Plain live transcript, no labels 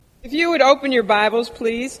If you would open your Bibles,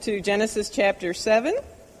 please, to Genesis chapter 7.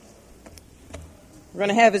 We're going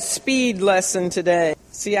to have a speed lesson today.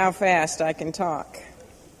 See how fast I can talk.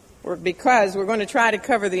 Because we're going to try to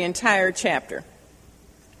cover the entire chapter.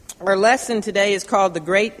 Our lesson today is called the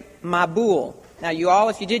Great Mabbul. Now, you all,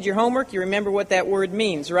 if you did your homework, you remember what that word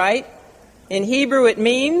means, right? In Hebrew, it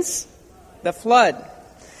means the flood.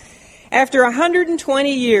 After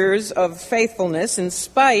 120 years of faithfulness, in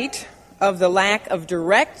spite of the lack of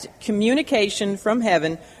direct communication from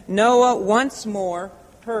heaven, Noah once more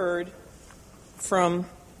heard from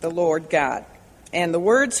the Lord God. And the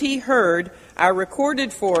words he heard are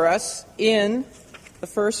recorded for us in the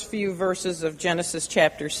first few verses of Genesis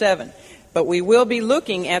chapter 7. But we will be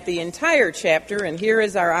looking at the entire chapter, and here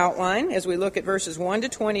is our outline as we look at verses 1 to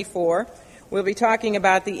 24. We'll be talking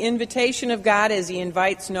about the invitation of God as he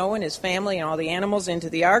invites Noah and his family and all the animals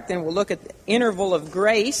into the ark. Then we'll look at the interval of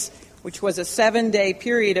grace, which was a 7-day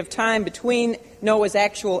period of time between Noah's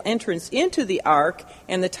actual entrance into the ark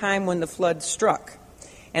and the time when the flood struck.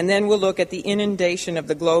 And then we'll look at the inundation of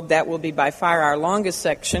the globe. That will be by far our longest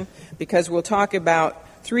section, because we'll talk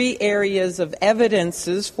about 3 areas of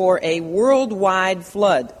evidences for a worldwide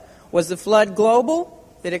flood. Was the flood global?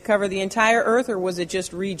 Did it cover the entire earth, or was it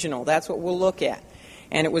just regional? That's what we'll look at.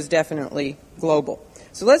 And it was definitely global.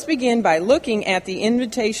 So let's begin by looking at the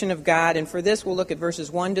invitation of God, and for this we'll look at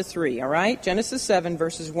verses 1 to 3, all right? Genesis 7,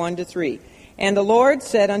 verses 1 to 3. And the Lord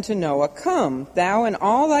said unto Noah, Come, thou and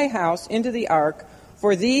all thy house into the ark,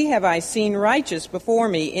 for thee have I seen righteous before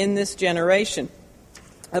me in this generation.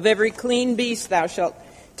 Of every clean beast thou shalt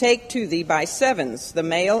take to thee by 7s, the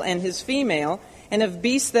male and his female, and of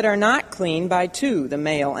beasts that are not clean by 2, the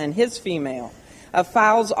male and his female. Of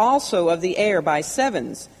fowls also of the air by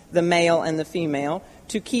 7s, the male and the female,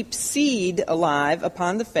 to keep seed alive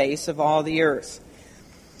upon the face of all the earth.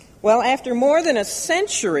 Well, after more than a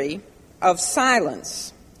century of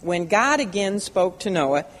silence, when God again spoke to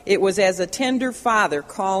Noah, it was as a tender father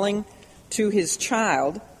calling to his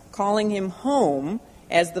child, calling him home,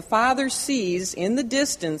 as the father sees in the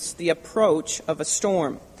distance the approach of a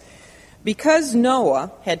storm. Because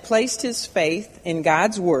Noah had placed his faith in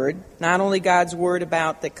God's word, not only God's word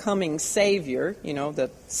about the coming Savior,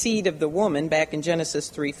 the seed of the woman back in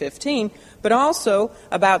Genesis 3:15, but also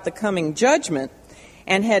about the coming judgment,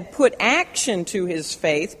 and had put action to his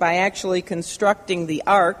faith by actually constructing the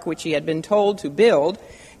ark, which he had been told to build,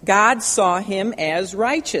 God saw him as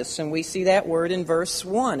righteous. And we see that word in verse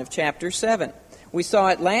 1 of chapter 7. We saw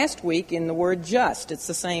it last week in the word just. It's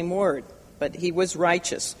the same word, but he was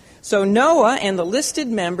righteous. So Noah and the listed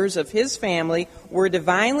members of his family were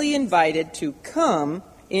divinely invited to come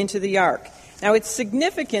into the ark. Now, it's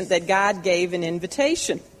significant that God gave an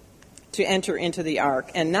invitation to enter into the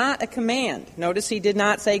ark and not a command. Notice he did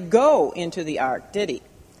not say, go into the ark, did he?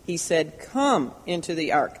 He said, come into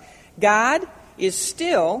the ark. God is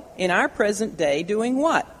still, in our present day, doing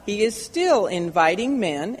what? He is still inviting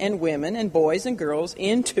men and women and boys and girls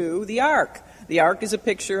into the ark. The ark is a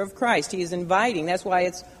picture of Christ. He is inviting. That's why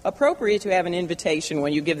it's appropriate to have an invitation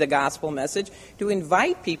when you give the gospel message, to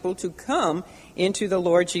invite people to come into the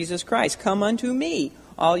Lord Jesus Christ. Come unto me,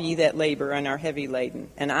 all ye that labor and are heavy laden,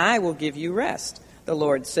 and I will give you rest, the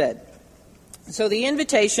Lord said. So the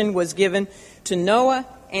invitation was given to Noah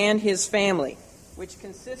and his family, which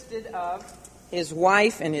consisted of his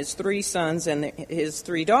wife and his 3 sons and his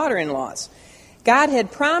 3 daughter-in-laws. God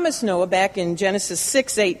had promised Noah back in Genesis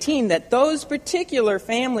 6:18 that those particular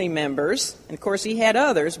family members, and of course he had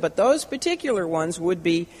others, but those particular ones would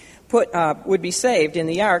be saved in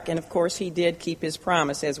the ark, and of course he did keep his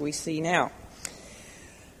promise, as we see now.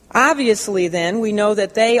 Obviously, then, we know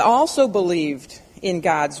that they also believed in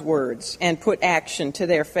God's words and put action to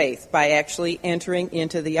their faith by actually entering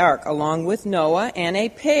into the ark, along with Noah and a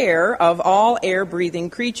pair of all air-breathing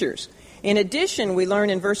creatures. In addition, we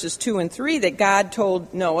learn in verses 2 and 3 that God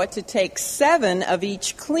told Noah to take 7 of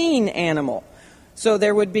each clean animal. So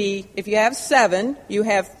there would be, if you have 7, you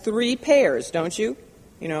have 3 pairs, don't you?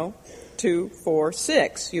 2, 4,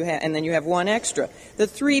 6. And then you have 1 extra. The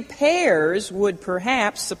 3 pairs would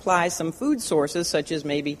perhaps supply some food sources, such as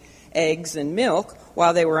maybe eggs and milk,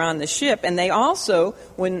 while they were on the ship. And they also,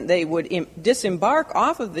 when they would disembark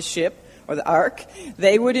off of the ship, or the ark,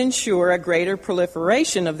 they would ensure a greater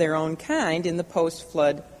proliferation of their own kind in the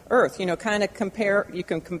post-flood earth. You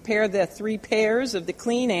can compare the 3 pairs of the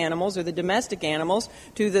clean animals or the domestic animals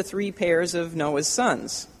to the 3 pairs of Noah's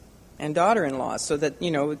sons and daughter-in-laws, so that,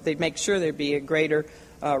 they'd make sure there'd be a greater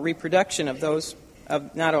reproduction of those,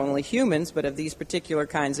 of not only humans, but of these particular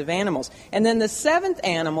kinds of animals. And then the 7th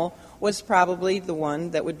animal was probably the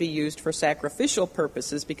one that would be used for sacrificial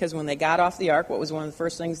purposes, because when they got off the ark, what was one of the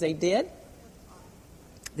first things they did?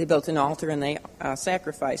 They built an altar and they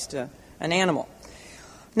sacrificed an animal.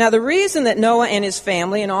 Now, the reason that Noah and his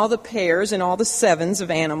family and all the pairs and all the sevens of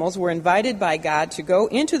animals were invited by God to go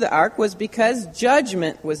into the ark was because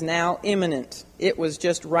judgment was now imminent. It was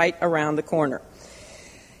just right around the corner.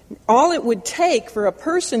 All it would take for a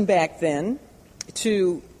person back then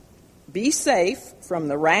to be safe from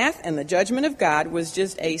the wrath and the judgment of God was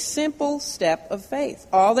just a simple step of faith.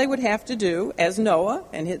 All they would have to do, as Noah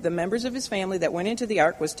and the members of his family that went into the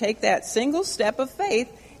ark, was take that single step of faith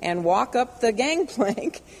and walk up the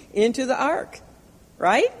gangplank into the ark,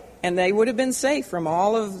 right? And they would have been safe from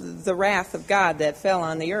all of the wrath of God that fell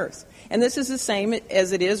on the earth. And this is the same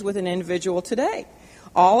as it is with an individual today.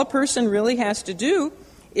 All a person really has to do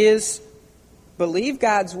is believe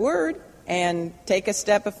God's word and take a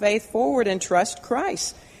step of faith forward and trust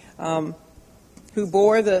Christ, who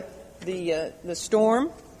bore the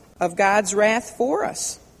storm of God's wrath for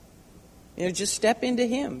us. Just step into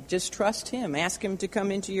Him. Just trust Him. Ask Him to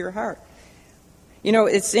come into your heart.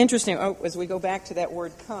 It's interesting, as we go back to that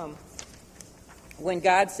word come, when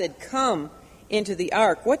God said, come into the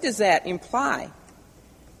ark, what does that imply?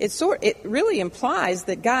 It really implies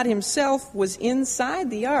that God Himself was inside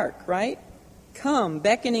the ark, right? Come,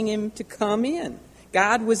 beckoning him to come in.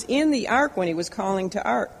 God was in the ark when He was calling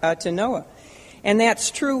to Noah. And that's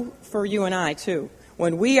true for you and I, too.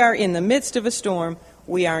 When we are in the midst of a storm,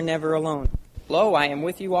 we are never alone. Lo, I am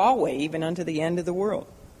with you always, even unto the end of the world.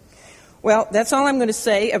 Well, that's all I'm going to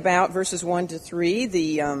say about verses 1 to 3,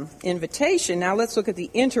 the invitation. Now let's look at the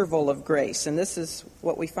interval of grace, and this is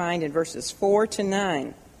what we find in verses 4 to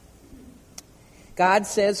 9. God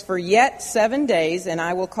says, for yet 7 days, and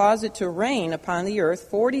I will cause it to rain upon the earth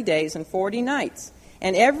 40 days and 40 nights,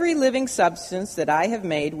 and every living substance that I have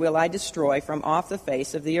made will I destroy from off the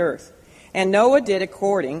face of the earth. And Noah did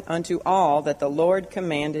according unto all that the Lord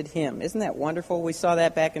commanded him. Isn't that wonderful? We saw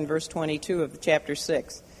that back in verse 22 of chapter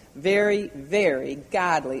 6. Very, very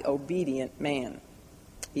godly, obedient man.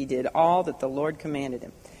 He did all that the Lord commanded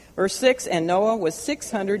him. Verse 6, and Noah was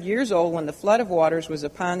 600 years old when the flood of waters was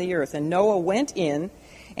upon the earth. And Noah went in,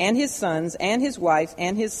 and his sons, and his wife,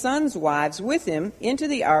 and his sons' wives with him into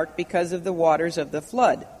the ark because of the waters of the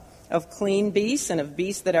flood, of clean beasts, and of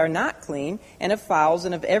beasts that are not clean, and of fowls,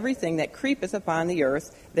 and of everything that creepeth upon the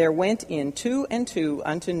earth. There went in 2 and 2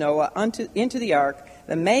 unto Noah into the ark,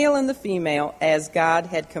 the male and the female, as God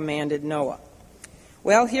had commanded Noah.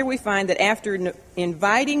 Well, here we find that after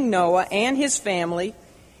inviting Noah and his family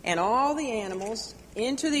and all the animals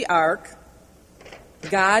into the ark,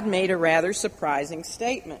 God made a rather surprising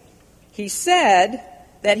statement. He said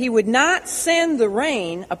that He would not send the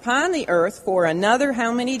rain upon the earth for another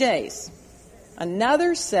how many days?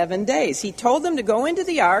 Another 7 days. He told them to go into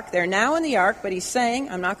the ark. They're now in the ark, but He's saying,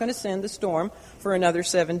 I'm not going to send the storm for another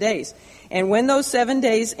 7 days. And when those 7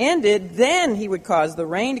 days ended, then He would cause the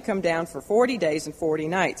rain to come down for 40 days and 40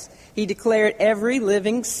 nights. He declared, every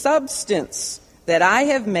living substance that I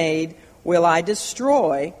have made will I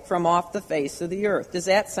destroy from off the face of the earth. Does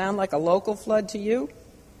that sound like a local flood to you?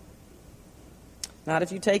 Not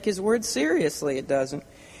if you take His word seriously, it doesn't.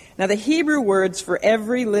 Now, the Hebrew words for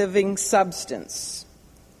every living substance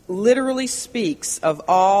literally speaks of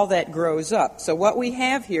all that grows up. So what we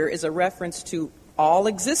have here is a reference to all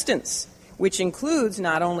existence, which includes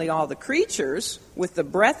not only all the creatures with the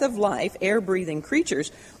breath of life, air-breathing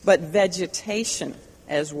creatures, but vegetation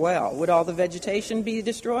as well. Would all the vegetation be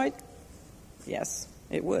destroyed? Yes,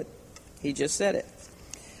 it would. He just said it.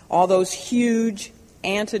 All those huge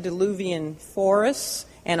antediluvian forests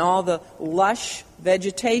and all the lush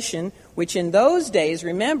vegetation, which in those days,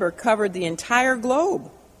 remember, covered the entire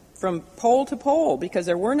globe from pole to pole because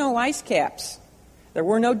there were no ice caps. There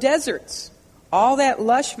were no deserts. All that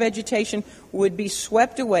lush vegetation would be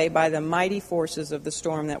swept away by the mighty forces of the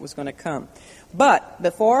storm that was going to come. But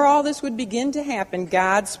before all this would begin to happen,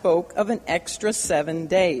 God spoke of an extra 7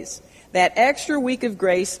 days. That extra week of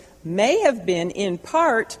grace may have been in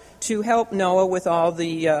part to help Noah with all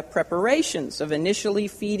the preparations of initially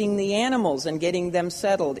feeding the animals and getting them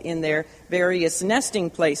settled in their various nesting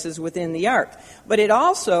places within the ark. But it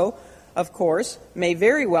also, of course, may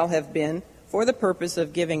very well have been for the purpose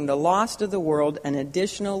of giving the lost of the world an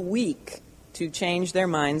additional week to change their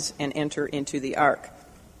minds and enter into the ark.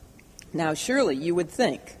 Now, surely you would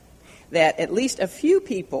think that at least a few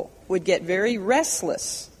people would get very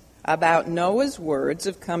restless about Noah's words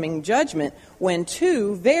of coming judgment when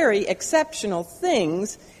 2 very exceptional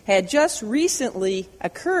things had just recently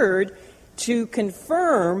occurred to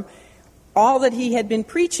confirm all that he had been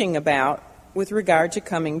preaching about with regard to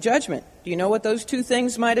coming judgment. Do you know what those two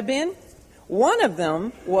things might have been? One of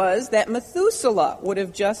them was that Methuselah would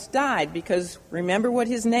have just died, because remember what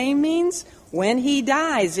his name means? When he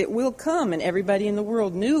dies, it will come, and everybody in the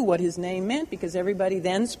world knew what his name meant because everybody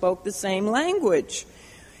then spoke the same language.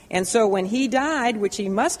 And so when he died, which he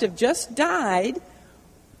must have just died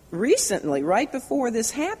recently, right before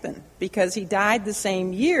this happened, because he died the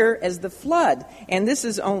same year as the flood. And this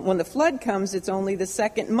is when the flood comes, it's only the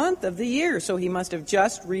second month of the year, so he must have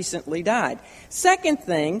just recently died. Second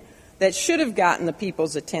thing that should have gotten the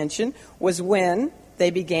people's attention was when they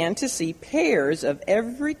began to see pairs of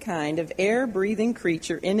every kind of air-breathing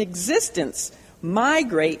creature in existence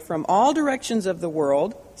migrate from all directions of the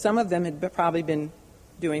world. Some of them had probably been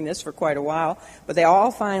doing this for quite a while, but they all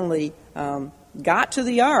finally got to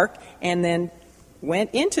the ark and then went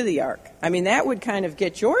into the ark. I mean, that would kind of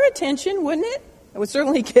get your attention, wouldn't it? It would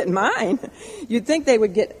certainly get mine. You'd think they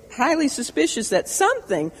would get highly suspicious that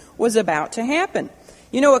something was about to happen.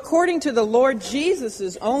 You know, according to the Lord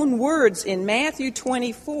Jesus' own words in Matthew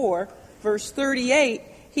 24, verse 38,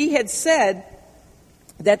 he had said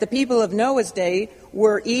that the people of Noah's day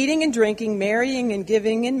were eating and drinking, marrying and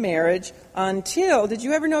giving in marriage until, did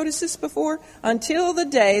you ever notice this before? Until the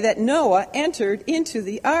day that Noah entered into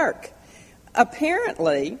the ark.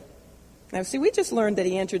 Apparently, now see, we just learned that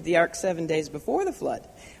he entered the ark 7 days before the flood.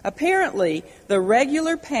 Apparently, the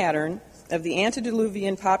regular pattern of the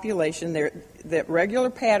antediluvian population, the regular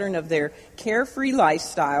pattern of their carefree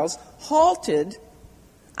lifestyles, halted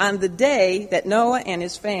on the day that Noah and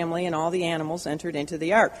his family and all the animals entered into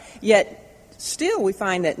the ark. Yet, still, we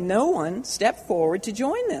find that no one stepped forward to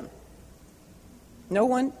join them. No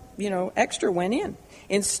one, extra went in.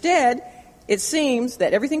 Instead, it seems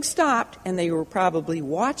that everything stopped and they were probably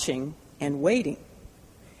watching and waiting.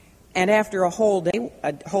 And after a whole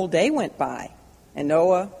day went by, and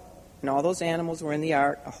Noah and all those animals were in the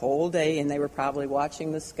ark a whole day, and they were probably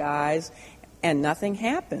watching the skies, and nothing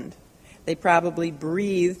happened. They probably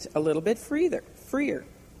breathed a little bit freer.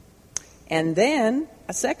 And then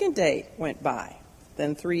a second day went by.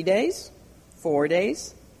 Then 3 days, 4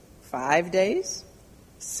 days, 5 days,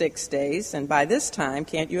 6 days. And by this time,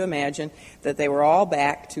 can't you imagine that they were all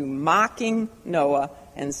back to mocking Noah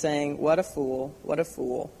and saying, "What a fool, what a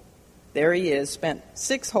fool." There he is, spent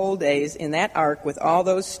 6 whole days in that ark with all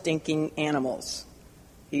those stinking animals.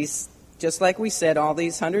 He's, just like we said, all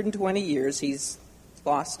these 120 years, he's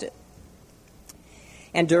lost it.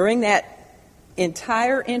 And during that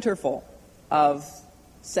entire interval of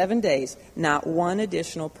 7 days, not one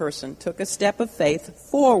additional person took a step of faith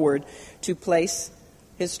forward to place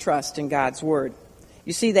his trust in God's word.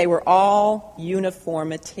 You see, they were all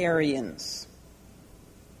uniformitarians,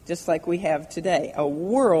 just like we have today, a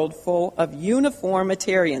world full of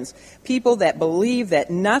uniformitarians, people that believe that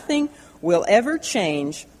nothing will ever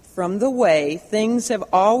change from the way things have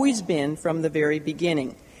always been from the very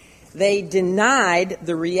beginning. They denied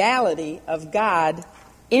the reality of God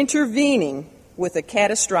intervening with a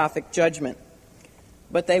catastrophic judgment.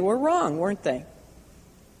 But they were wrong, weren't they?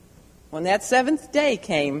 When that 7th day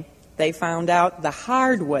came, they found out the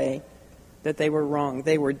hard way that they were wrong.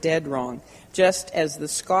 They were dead wrong. Just as the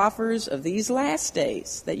scoffers of these last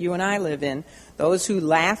days that you and I live in, those who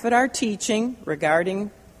laugh at our teaching regarding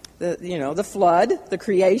the flood, the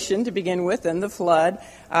creation to begin with, and the flood,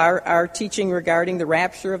 our teaching regarding the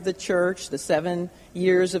rapture of the church, the 7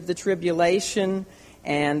 years of the tribulation,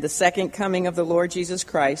 and the second coming of the Lord Jesus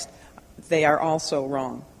Christ, they are also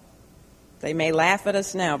wrong. They may laugh at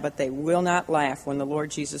us now, but they will not laugh when the Lord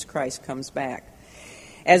Jesus Christ comes back.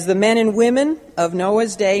 As the men and women of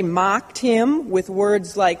Noah's day mocked him with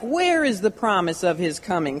words like, "Where is the promise of his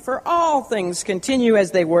coming? For all things continue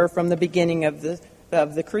as they were from the beginning of the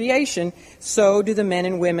creation," so do the men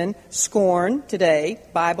and women scorn today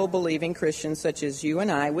Bible-believing Christians such as you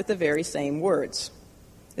and I with the very same words.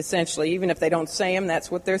 Essentially, even if they don't say them, that's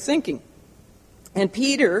what they're thinking. And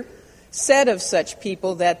Peter said of such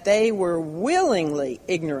people that they were willingly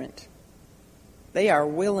ignorant. They are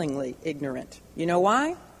willingly ignorant. You know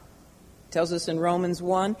why? It tells us in Romans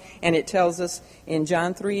 1, and it tells us in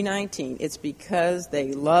John 3:19. It's because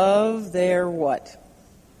they love their what?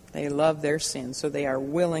 They love their sin, so they are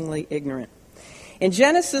willingly ignorant. In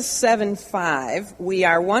Genesis 7:5, we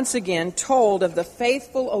are once again told of the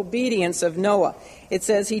faithful obedience of Noah. It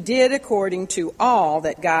says he did according to all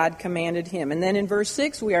that God commanded him. And then in verse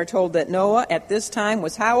 6, we are told that Noah at this time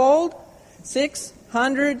was how old?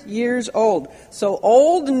 600 years old. So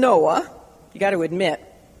old Noah, you got to admit,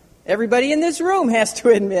 everybody in this room has to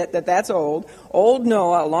admit that that's old. Old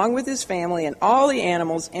Noah, along with his family and all the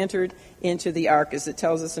animals, entered into the ark, as it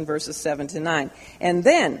tells us in verses 7 to 9. And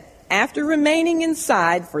then, After remaining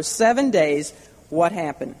inside for 7 days, what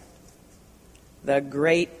happened? The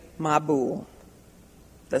great Mabbul.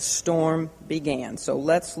 The storm began. So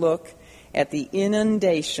let's look at the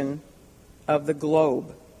inundation of the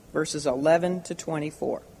globe, verses 11 to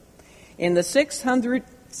 24. In the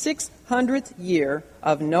 600th year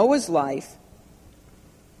of Noah's life,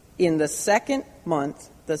 in the second month,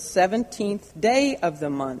 the 17th day of the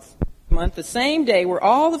month, the same day were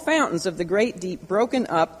all the fountains of the great deep broken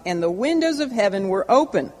up, and the windows of heaven were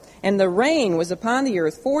open, and the rain was upon the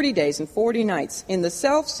earth 40 days and 40 nights. In the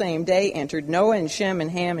selfsame day entered Noah and Shem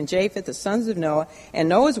and Ham and Japheth, the sons of Noah, and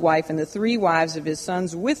Noah's wife and the 3 wives of his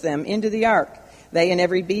sons with them into the ark. They and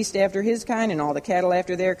every beast after his kind, and all the cattle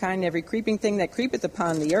after their kind, and every creeping thing that creepeth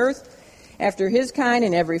upon the earth after his kind,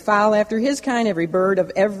 and every fowl after his kind, every bird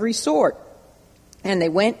of every sort. And they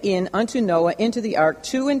went in unto Noah into the ark,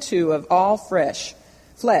 2 and 2 of all flesh,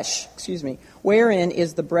 wherein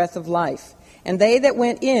is the breath of life. And they that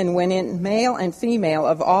went in, male and female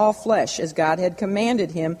of all flesh, as God had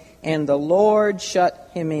commanded him, and the Lord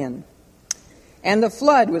shut him in. And the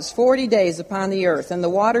flood was 40 days upon the earth, and the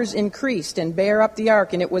waters increased and bare up the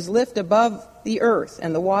ark, and it was lift above the earth,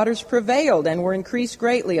 and the waters prevailed and were increased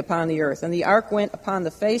greatly upon the earth, and the ark went upon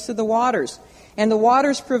the face of the waters. And the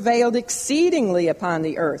waters prevailed exceedingly upon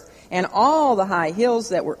the earth, and all the high hills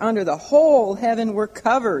that were under the whole heaven were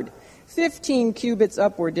covered. 15 cubits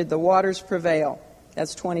upward did the waters prevail.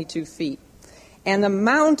 That's 22 feet. And the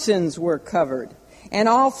mountains were covered, and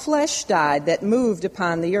all flesh died that moved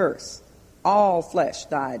upon the earth. All flesh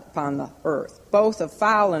died upon the earth, both of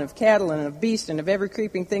fowl and of cattle and of beast and of every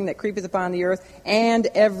creeping thing that creepeth upon the earth, and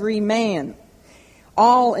every man.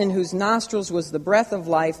 All in whose nostrils was the breath of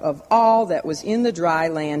life of all that was in the dry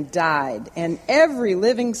land died. And every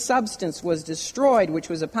living substance was destroyed, which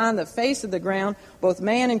was upon the face of the ground, both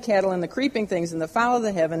man and cattle and the creeping things and the fowl of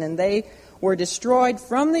the heaven, and they were destroyed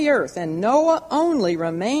from the earth. And Noah only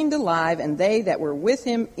remained alive, and they that were with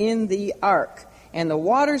him in the ark. And the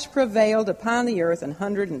waters prevailed upon the earth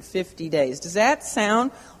 150 days. Does that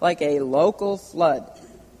sound like a local flood?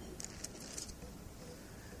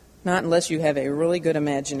 Not unless you have a really good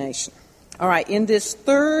imagination. All right, in this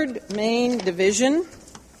third main division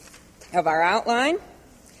of our outline,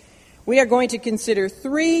 we are going to consider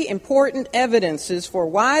 3 important evidences for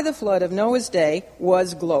why the flood of Noah's day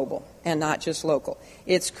was global and not just local.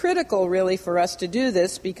 It's critical, really, for us to do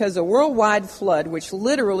this because a worldwide flood, which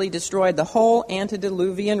literally destroyed the whole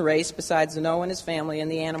antediluvian race besides Noah and his family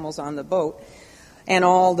and the animals on the boat, and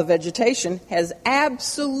all the vegetation, has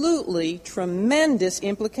absolutely tremendous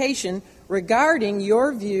implication regarding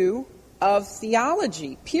your view of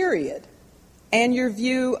theology, period, and your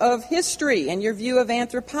view of history, and your view of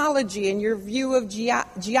anthropology, and your view of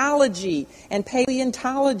geology and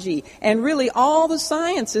paleontology, and really all the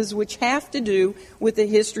sciences which have to do with the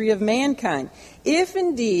history of mankind. If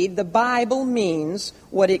indeed the Bible means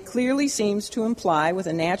what it clearly seems to imply with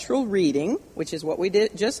a natural reading, which is what we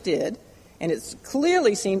just did, and it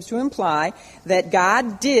clearly seems to imply that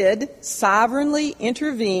God did sovereignly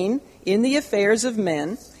intervene in the affairs of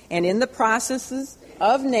men and in the processes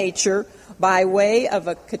of nature by way of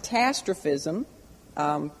a catastrophism,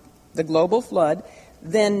 the global flood,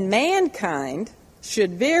 then mankind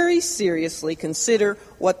should very seriously consider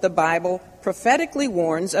what the Bible prophetically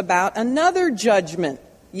warns about another judgment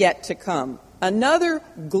yet to come, another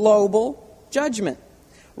global judgment,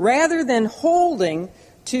 rather than holding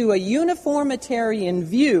to a uniformitarian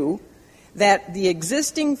view that the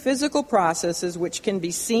existing physical processes which can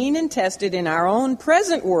be seen and tested in our own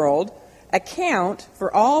present world account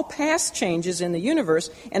for all past changes in the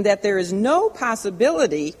universe, and that there is no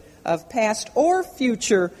possibility of past or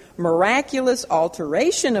future miraculous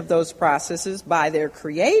alteration of those processes by their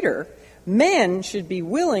creator, men should be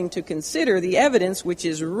willing to consider the evidence which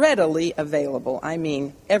is readily available, I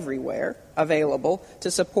mean everywhere available,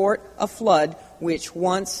 to support a flood which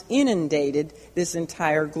once inundated this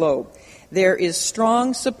entire globe. There is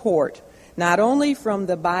strong support, not only from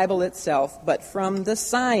the Bible itself, but from the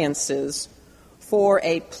sciences, for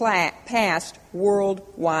a past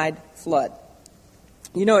worldwide flood.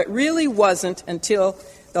 You know, it really wasn't until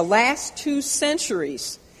the last 2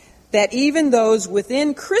 centuries that even those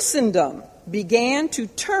within Christendom began to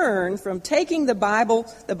turn from taking the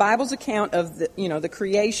Bible's account of the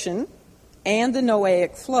creation and the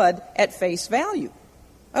Noahic flood at face value.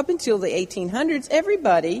 Up until the 1800s,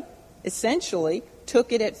 everybody essentially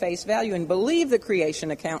took it at face value and believed the creation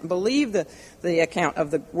account and believed the account of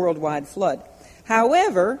the worldwide flood.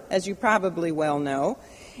 However, as you probably well know,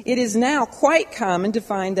 it is now quite common to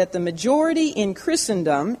find that the majority in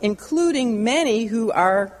Christendom, including many who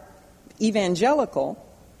are evangelical,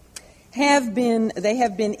 have been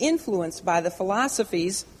influenced by the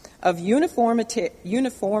philosophies of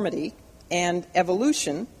uniformity and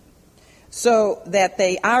evolution, so that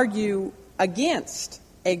they argue against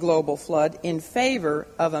a global flood in favor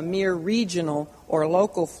of a mere regional or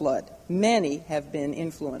local flood. Many have been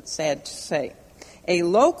influenced, sad to say. A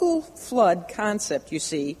local flood concept, you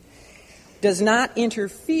see, does not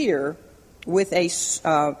interfere with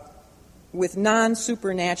with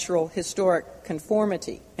non-supernatural historic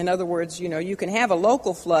conformity. In other words, you can have a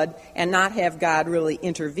local flood and not have God really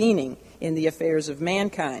intervening in the affairs of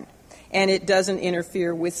mankind. And it doesn't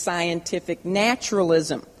interfere with scientific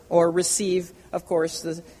naturalism or receive, of course,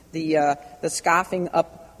 the scoffing,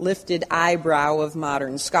 uplifted eyebrow of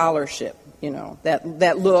modern scholarship.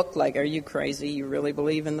 That look like, are you crazy? You really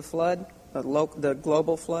believe in the flood, the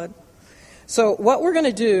global flood? So what we're going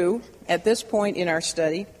to do at this point in our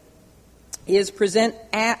study is present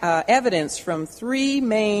evidence from three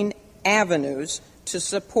main avenues to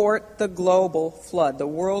support the global flood, the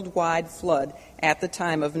worldwide flood at the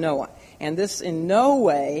time of Noah. And this in no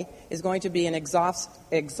way is going to be an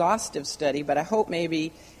exhaustive study, but I hope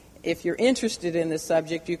maybe if you're interested in this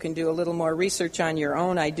subject, you can do a little more research on your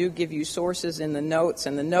own. I do give you sources in the notes,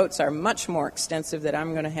 and the notes are much more extensive than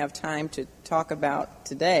I'm going to have time to talk about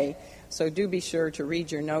today. So do be sure to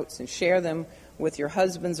read your notes and share them with your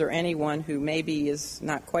husbands or anyone who maybe is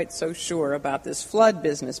not quite so sure about this flood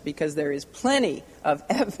business, because there is plenty of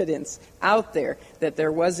evidence out there that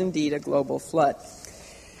there was indeed a global flood.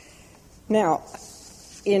 Now,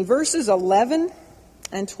 in verses 11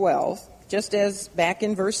 and 12, just as back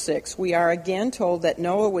in verse 6, we are again told that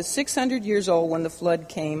Noah was 600 years old when the flood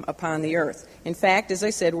came upon the earth. In fact, as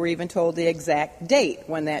I said, we're even told the exact date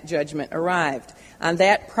when that judgment arrived. On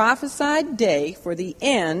that prophesied day for the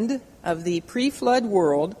end of the pre-flood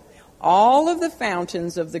world, all of the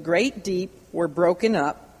fountains of the great deep were broken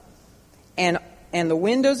up, and the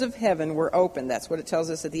windows of heaven were opened. That's what it tells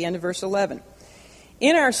us at the end of verse 11.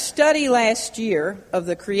 In our study last year of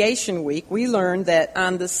the creation week, we learned that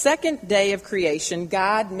on the second day of creation,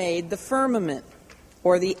 God made the firmament,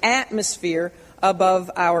 or the atmosphere above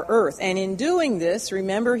our earth. And in doing this,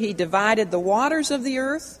 remember, he divided the waters of the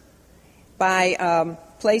earth by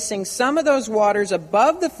placing some of those waters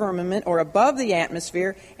above the firmament or above the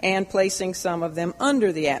atmosphere, and placing some of them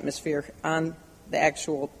under the atmosphere on the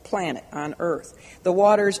actual planet, on Earth. The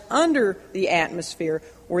waters under the atmosphere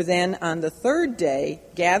were then on the third day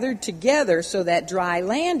gathered together so that dry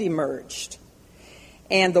land emerged.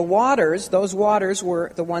 And the waters, those waters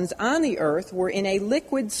were, the ones on the earth, were in a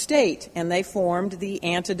liquid state, and they formed the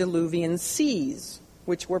antediluvian seas,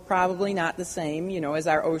 which were probably not the same, as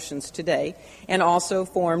our oceans today, and also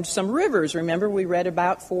formed some rivers. Remember, we read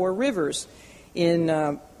about 4 rivers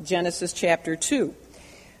in Genesis chapter 2.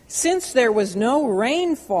 Since there was no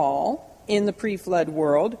rainfall in the pre-flood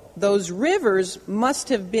world, those rivers must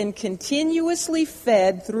have been continuously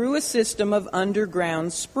fed through a system of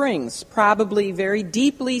underground springs, probably very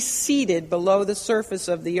deeply seated below the surface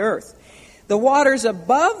of the earth. The waters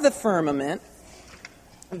above the firmament,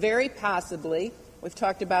 very possibly, we've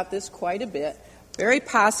talked about this quite a bit, very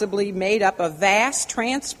possibly made up a vast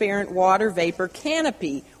transparent water vapor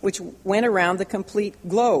canopy which went around the complete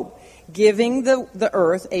globe, giving the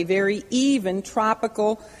earth a very even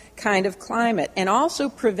tropical kind of climate, and also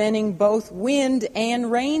preventing both wind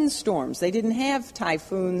and rainstorms. They didn't have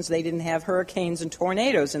typhoons, they didn't have hurricanes and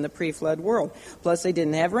tornadoes in the pre-flood world, plus they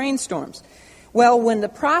didn't have rainstorms. Well, when the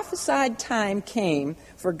prophesied time came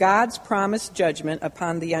for God's promised judgment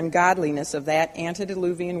upon the ungodliness of that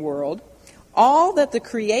antediluvian world, all that the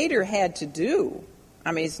Creator had to do,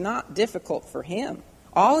 it's not difficult for him.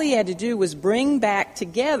 All he had to do was bring back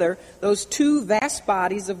together those 2 vast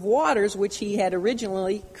bodies of waters which he had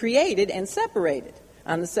originally created and separated.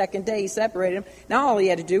 On the second day he separated them. Now all he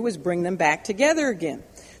had to do was bring them back together again.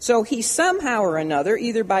 So he somehow or another,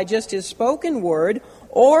 either by just his spoken word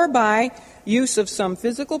or by use of some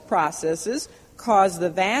physical processes, caused the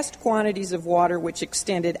vast quantities of water which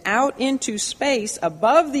extended out into space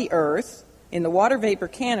above the earth in the water vapor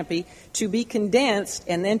canopy to be condensed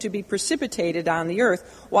and then to be precipitated on the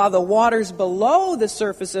earth, while the waters below the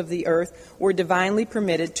surface of the earth were divinely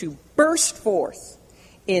permitted to burst forth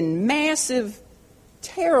in massive,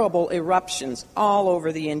 terrible eruptions all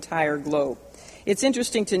over the entire globe. It's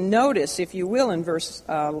interesting to notice, if you will, in verse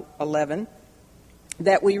 11,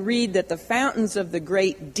 that we read that the fountains of the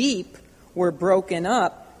great deep were broken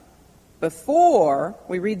up before,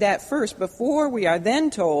 we read that first, before we are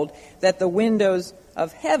then told that the windows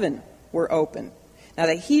of heaven were open. Now,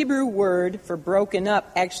 the Hebrew word for broken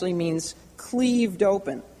up actually means cleaved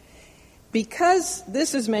open. Because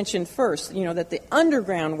this is mentioned first, that the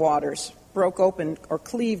underground waters broke open or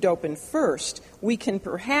cleaved open first, we can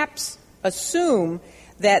perhaps assume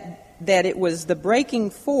that it was the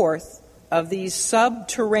breaking forth of these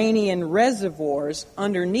subterranean reservoirs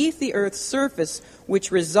underneath the Earth's surface which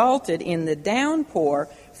resulted in the downpour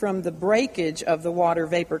from the breakage of the water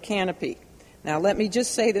vapor canopy. Now, let me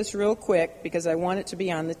just say this real quick because I want it to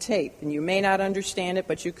be on the tape, and you may not understand it,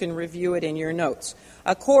 but you can review it in your notes.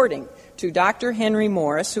 According to Dr. Henry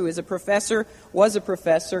Morris, who was a professor,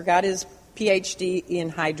 got his Ph.D.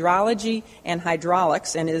 in hydrology and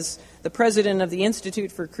hydraulics, and is the president of the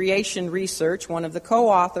Institute for Creation Research, one of the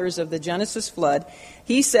co-authors of the Genesis Flood.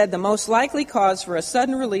 He said the most likely cause for a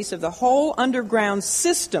sudden release of the whole underground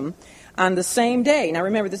system on the same day. Now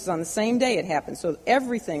remember, this is on the same day it happened, so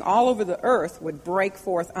everything all over the earth would break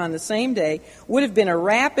forth on the same day, would have been a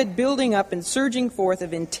rapid building up and surging forth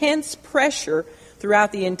of intense pressure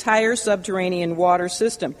throughout the entire subterranean water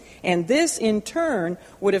system. And this, in turn,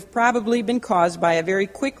 would have probably been caused by a very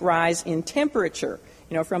quick rise in temperature,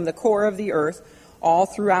 from the core of the earth all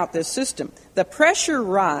throughout this system. The pressure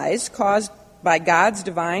rise caused by God's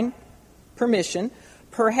divine permission,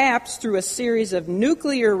 perhaps through a series of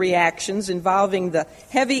nuclear reactions involving the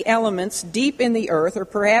heavy elements deep in the earth, or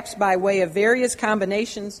perhaps by way of various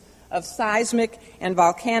combinations of seismic and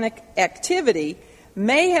volcanic activity,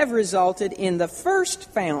 may have resulted in the first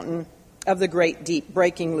fountain of the great deep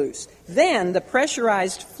breaking loose. Then the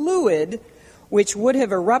pressurized fluid, which would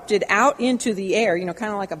have erupted out into the air,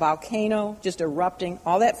 kind of like a volcano just erupting,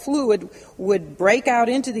 all that fluid would break out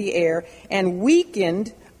into the air and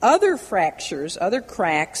weakened other fractures, other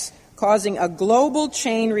cracks, causing a global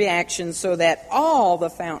chain reaction so that all the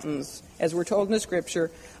fountains, as we're told in the Scripture,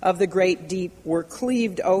 of the great deep were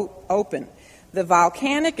cleaved open. The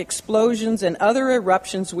volcanic explosions and other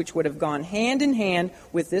eruptions which would have gone hand in hand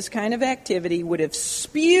with this kind of activity would have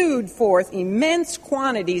spewed forth immense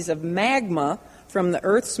quantities of magma from the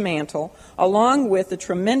Earth's mantle, along with the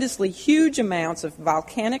tremendously huge amounts of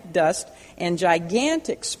volcanic dust and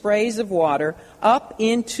gigantic sprays of water up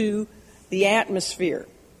into the atmosphere.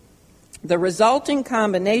 The resulting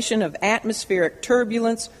combination of atmospheric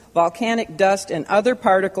turbulence, volcanic dust, and other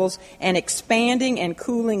particles, and expanding and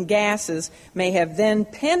cooling gases may have then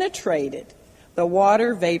penetrated the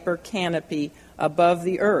water vapor canopy above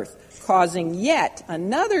the earth, causing yet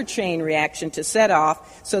another chain reaction to set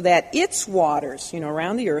off so that its waters,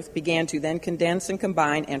 around the earth began to then condense and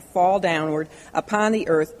combine and fall downward upon the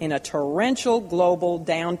earth in a torrential global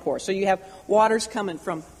downpour. So you have waters coming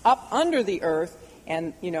from up under the earth,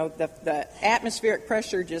 and, the atmospheric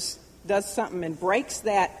pressure just does something and breaks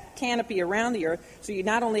that canopy around the earth. So you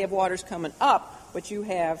not only have waters coming up, but you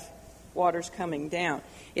have waters coming down.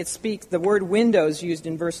 The word windows used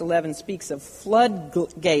in verse 11 speaks of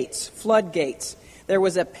floodgates. There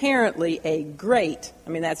was apparently a great,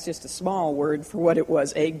 that's just a small word for what it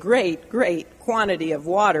was, a great quantity of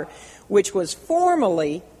water, which was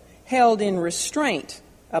formerly held in restraint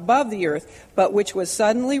above the earth, but which was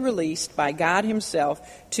suddenly released by God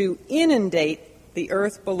himself to inundate the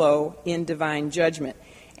earth below in divine judgment.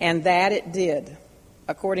 And that it did,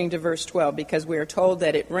 according to verse 12, because we are told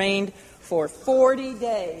that it rained for 40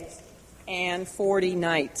 days and 40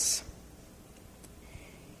 nights.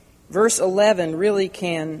 Verse 11 really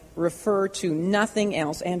can refer to nothing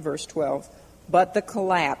else, and verse 12, but the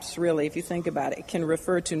collapse, really, if you think about it, it can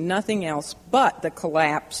refer to nothing else but the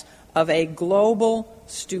collapse of a global,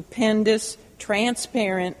 stupendous,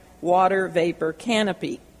 transparent water vapor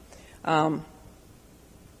canopy,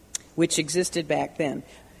 which existed back then,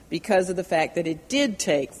 because of the fact that it did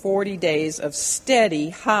take 40 days of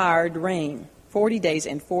steady, hard rain, 40 days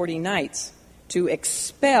and 40 nights, to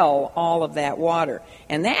expel all of that water.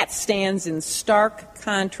 And that stands in stark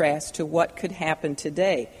contrast to what could happen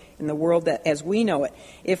today in the world that as we know it.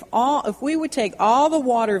 If we would take all the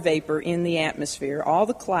water vapor in the atmosphere, all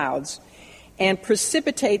the clouds, and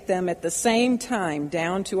precipitate them at the same time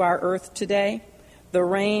down to our earth today, the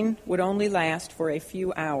rain would only last for a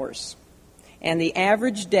few hours. And the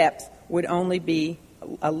average depth would only be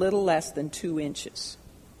a little less than 2 inches.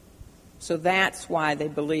 So that's why they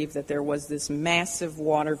believe that there was this massive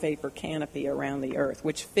water vapor canopy around the earth,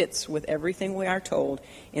 which fits with everything we are told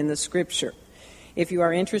in the Scripture. If you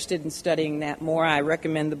are interested in studying that more, I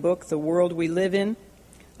recommend the book, The World We Live In,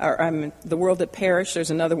 The World That Perished.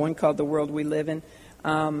 There's another one called The World We Live In,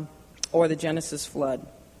 or The Genesis Flood.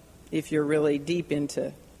 If you're really deep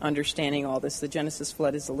into understanding all this, the Genesis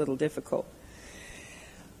Flood is a little difficult.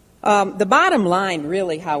 The bottom line,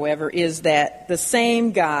 really, however, is that the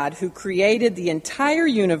same God who created the entire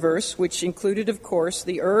universe, which included, of course,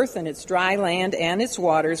 the earth and its dry land and its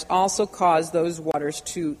waters, also caused those waters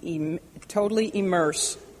to totally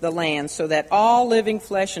immerse the land so that all living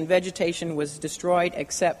flesh and vegetation was destroyed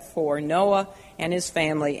except for Noah and his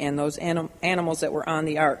family and those animals that were on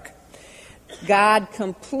the ark. God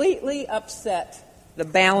completely upset the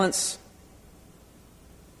balance.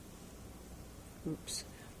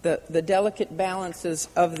 The delicate balances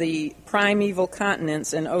of the primeval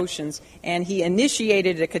continents and oceans, and he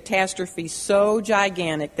initiated a catastrophe so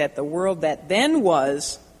gigantic that the world that then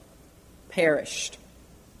was perished,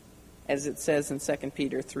 as it says in 2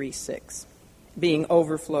 Peter 3:6, being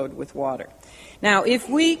overflowed with water. Now, if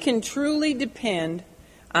we can truly depend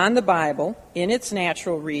on the Bible in its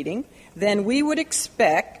natural reading, then we would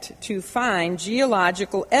expect to find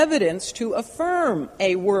geological evidence to affirm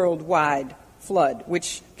a worldwide flood,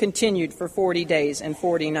 which continued for 40 days and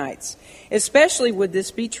 40 nights. Especially would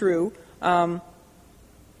this be true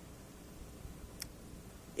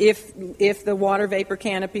if the water vapor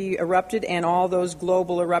canopy erupted and all those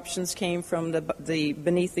global eruptions came from the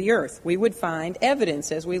beneath the earth. We would find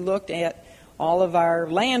evidence as we looked at all of our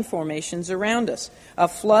land formations around us. A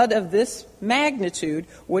flood of this magnitude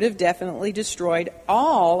would have definitely destroyed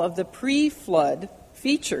all of the pre-flood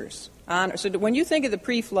features. So when you think of the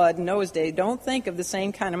pre-flood in Noah's day, don't think of the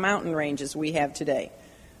same kind of mountain ranges we have today.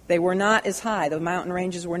 They were not as high. The mountain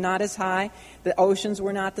ranges were not as high. The oceans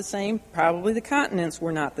were not the same. Probably the continents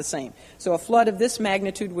were not the same. So a flood of this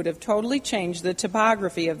magnitude would have totally changed the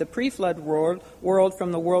topography of the pre-flood world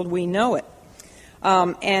from the world we know it.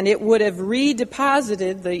 And it would have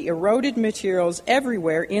redeposited the eroded materials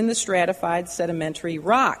everywhere in the stratified sedimentary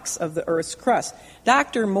rocks of the Earth's crust.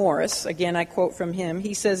 Dr. Morris, again I quote from him,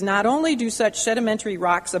 he says, "Not only do such sedimentary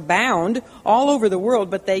rocks abound all over the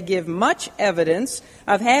world, but they give much evidence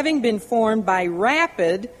of having been formed by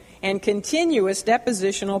rapid and continuous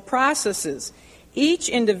depositional processes. Each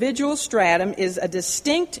individual stratum is a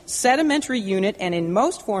distinct sedimentary unit and in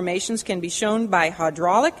most formations can be shown by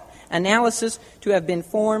hydraulic analysis to have been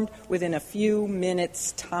formed within a few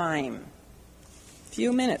minutes' time."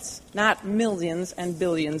 Few minutes, not millions and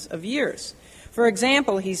billions of years. For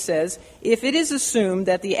example, he says, if it is assumed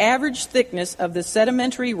that the average thickness of the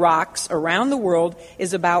sedimentary rocks around the world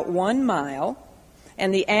is about 1 mile,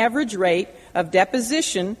 and the average rate of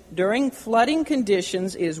deposition during flooding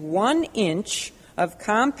conditions is 1 inch of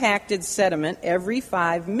compacted sediment every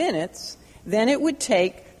 5 minutes, then it would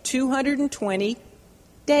take 220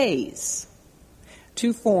 days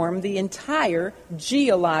to form the entire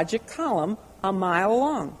geologic column a mile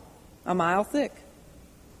long, a mile thick.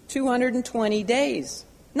 220 days,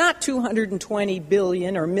 not 220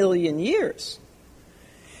 billion or million years.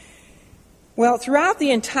 Well, throughout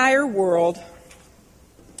the entire world,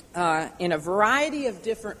 in a variety of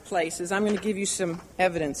different places, I'm going to give you some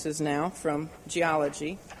evidences now from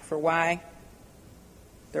geology for why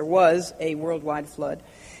there was a worldwide flood.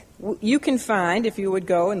 You can find, if you would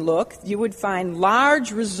go and look, you would find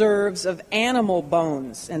large reserves of animal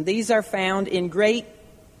bones, and these are found in great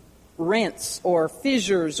rents or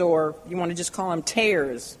fissures, or you want to just call them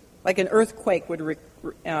tears, like an earthquake would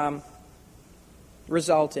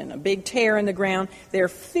result in. A big tear in the ground. They're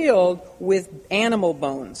filled with animal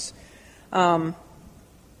bones. And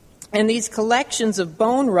these collections of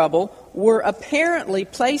bone rubble were apparently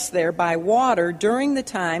placed there by water during the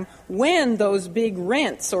time when those big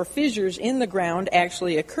rents or fissures in the ground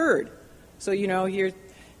actually occurred. So, you know,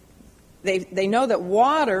 they know that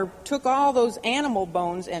water took all those animal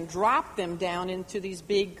bones and dropped them down into these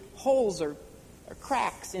big holes or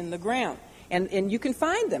cracks in the ground. And you can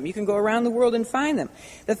find them. You can go around the world and find them.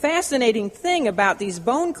 The fascinating thing about these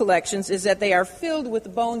bone collections is that they are filled with the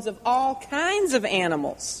bones of all kinds of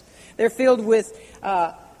animals. They're filled with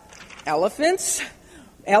elephants,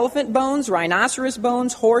 elephant bones, rhinoceros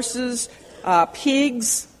bones, horses,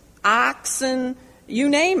 pigs, oxen, you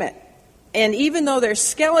name it. And even though their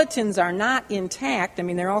skeletons are not intact, I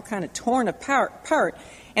mean, they're all kind of torn apart,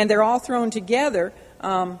 and they're all thrown together,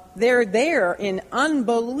 they're there in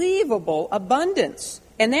unbelievable abundance.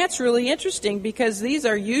 And that's really interesting because these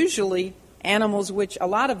are usually animals which, a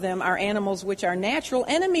lot of them are animals which are natural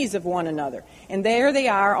enemies of one another. And there they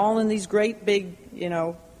are all in these great big,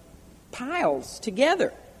 piles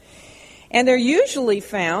together. And they're usually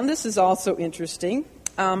found, this is also interesting,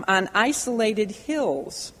 on isolated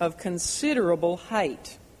hills of considerable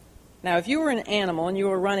height. Now, if you were an animal and you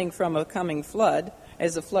were running from a coming flood,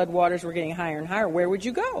 as the flood waters were getting higher and higher, where would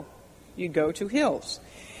you go? You'd go to hills.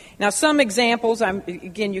 Now, some examples,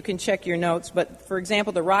 again, you can check your notes, but for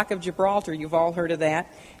example, the Rock of Gibraltar, you've all heard of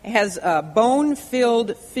that, has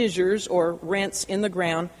bone-filled fissures or rents in the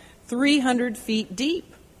ground 300 feet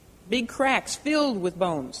deep, big cracks filled with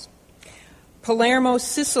bones. Palermo,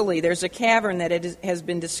 Sicily, there's a cavern that has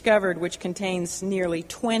been discovered which contains nearly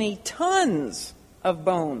 20 tons of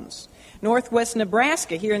bones. Northwest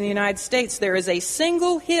Nebraska, here in the United States, there is a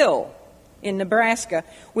single hill in Nebraska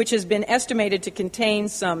which has been estimated to contain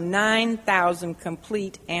some 9,000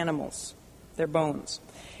 complete animals, their bones.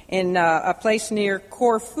 In a place near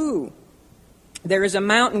Corfu, there is a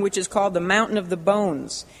mountain which is called the Mountain of the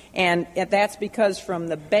Bones, and that's because from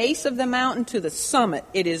the base of the mountain to the summit,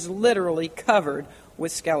 it is literally covered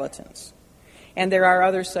with skeletons. And there are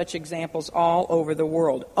other such examples all over the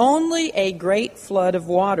world. Only a great flood of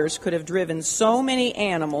waters could have driven so many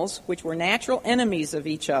animals, which were natural enemies of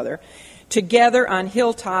each other, together on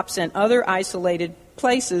hilltops and other isolated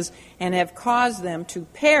places and have caused them to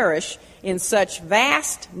perish in such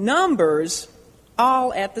vast numbers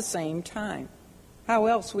all at the same time. How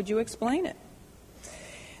else would you explain it?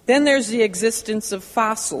 Then there's the existence of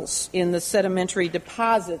fossils in the sedimentary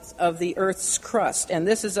deposits of the Earth's crust, and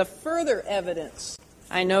this is a further evidence.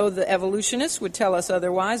 I know the evolutionists would tell us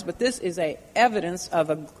otherwise, but this is evidence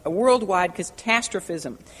of a worldwide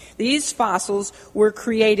catastrophism. These fossils were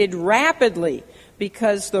created rapidly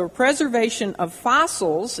because the preservation of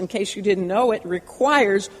fossils, in case you didn't know it,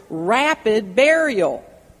 requires rapid burial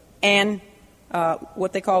and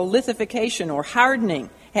what they call lithification or hardening.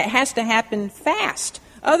 It has to happen fast.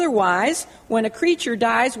 Otherwise, when a creature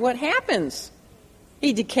dies, what happens?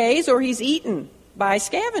 He decays or he's eaten by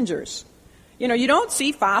scavengers. You know, you don't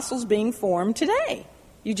see fossils being formed today.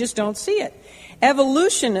 You just don't see it.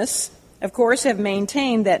 Evolutionists, of course, have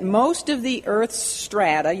maintained that most of the Earth's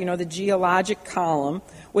strata, the geologic column,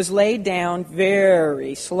 was laid down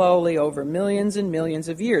very slowly over millions and millions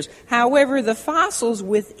of years. However, the fossils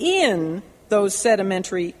within those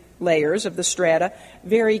sedimentary layers of the strata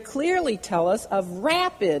very clearly tell us of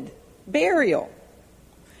rapid burial.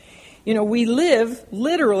 We live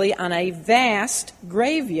literally on a vast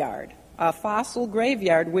graveyard, a fossil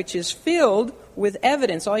graveyard, which is filled with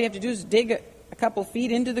evidence. All you have to do is dig a couple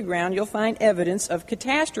feet into the ground, you'll find evidence of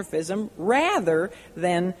catastrophism rather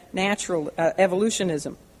than natural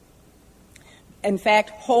evolutionism. In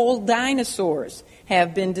fact, whole dinosaurs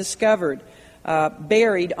have been discovered,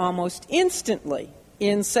 buried almost instantly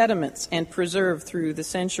in sediments and preserved through the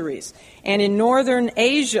centuries. And in northern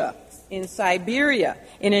Asia, in Siberia,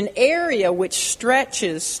 in an area which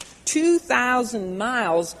stretches 2,000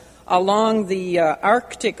 miles along the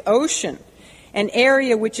Arctic Ocean, an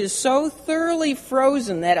area which is so thoroughly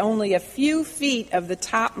frozen that only a few feet of the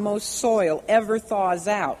topmost soil ever thaws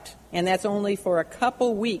out, and that's only for a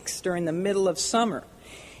couple weeks during the middle of summer.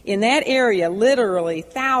 In that area, literally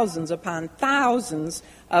thousands upon thousands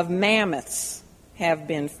of mammoths have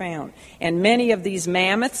been found, and many of these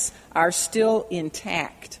mammoths are still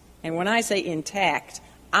intact. And when I say intact,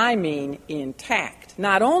 I mean intact.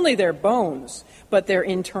 Not only their bones, but their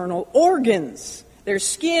internal organs, their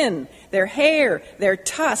skin, their hair, their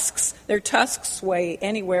tusks. Their tusks weigh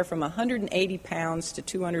anywhere from 180 pounds to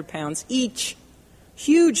 200 pounds each.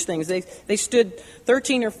 Huge things. They stood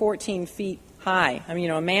 13 or 14 feet high. I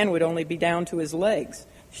mean, a man would only be down to his legs.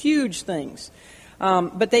 Huge things.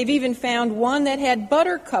 But they've even found one that had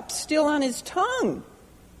buttercups still on his tongue.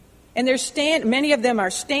 And many of them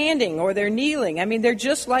are standing or they're kneeling. I mean, they're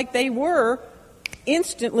just like they were,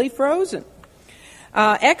 instantly frozen.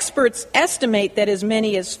 Experts estimate that as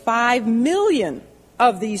many as 5 million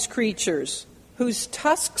of these creatures, whose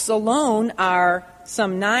tusks alone are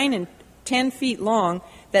some 9 and 10 feet long,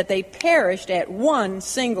 that they perished at one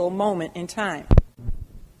single moment in time.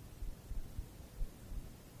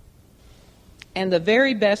 And the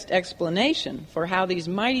very best explanation for how these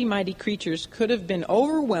mighty, mighty creatures could have been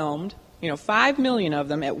overwhelmed, 5 million of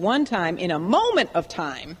them at one time, in a moment of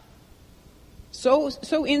time,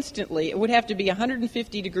 so instantly, it would have to be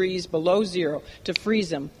 150 degrees below zero to freeze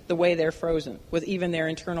them the way they're frozen, with even their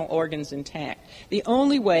internal organs intact. The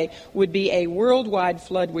only way would be a worldwide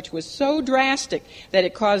flood which was so drastic that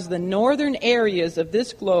it caused the northern areas of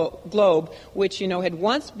this globe, which, had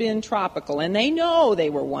once been tropical, and they know they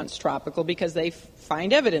were once tropical because they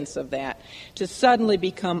find evidence of that, to suddenly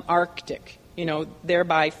become Arctic,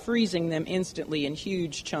 thereby freezing them instantly in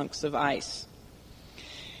huge chunks of ice.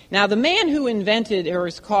 Now, the man who invented, or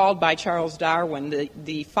is called by Charles Darwin,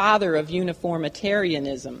 the father of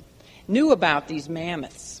uniformitarianism, knew about these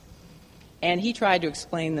mammoths. And he tried to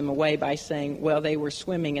explain them away by saying, well, they were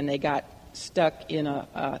swimming and they got stuck in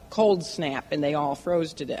a cold snap and they all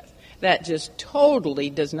froze to death. That just totally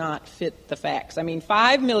does not fit the facts. I mean,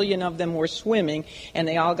 5 million of them were swimming, and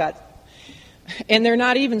they all got... And they're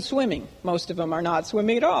not even swimming. Most of them are not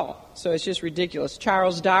swimming at all. So it's just ridiculous.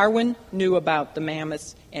 Charles Darwin knew about the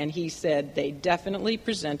mammoths, and he said they definitely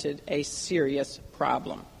presented a serious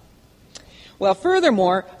problem. Well,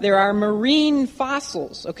 furthermore, there are marine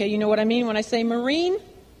fossils. Okay, you know what I mean when I say marine?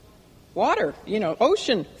 Water,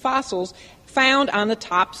 ocean fossils found on the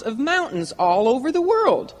tops of mountains all over the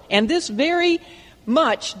world. And this very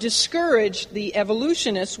much discouraged the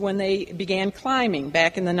evolutionists when they began climbing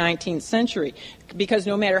back in the 19th century, because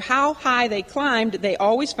no matter how high they climbed, they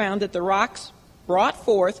always found that the rocks brought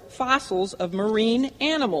forth fossils of marine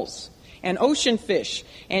animals and ocean fish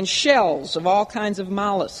and shells of all kinds of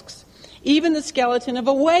mollusks. Even the skeleton of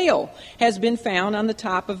a whale has been found on the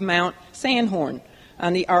top of Mount Sandhorn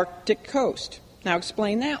on the Arctic coast. Now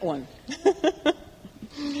explain that one.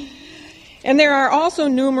 And there are also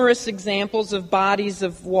numerous examples of bodies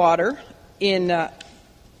of water in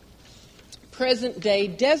present-day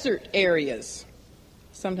desert areas.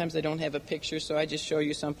 Sometimes I don't have a picture, so I just show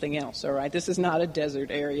you something else, all right? This is not a desert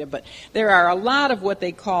area, but there are a lot of what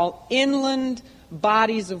they call inland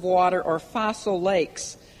bodies of water or fossil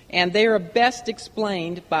lakes, and they are best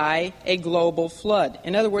explained by a global flood.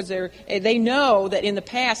 In other words, they know that in the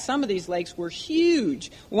past some of these lakes were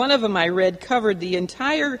huge. One of them I read covered the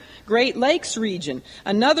entire Great Lakes region.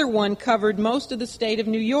 Another one covered most of the state of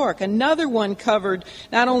New York. Another one covered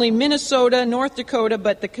not only Minnesota, North Dakota,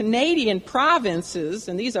 but the Canadian provinces,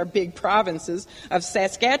 and these are big provinces, of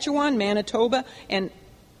Saskatchewan, Manitoba, and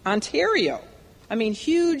Ontario. I mean,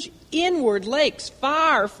 huge inward lakes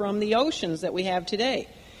far from the oceans that we have today.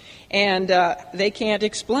 And they can't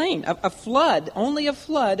explain. A flood, only a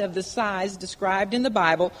flood of the size described in the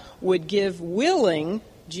Bible would give willing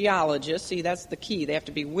geologists, see, that's the key, they have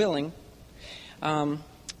to be willing, a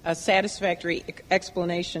satisfactory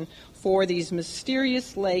explanation for these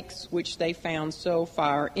mysterious lakes which they found so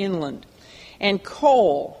far inland. And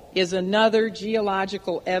coal is another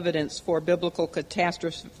geological evidence for biblical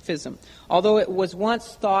catastrophism. Although it was once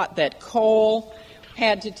thought that coal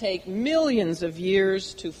had to take millions of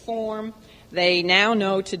years to form, they now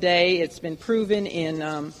know today, it's been proven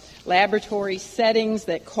in laboratory settings,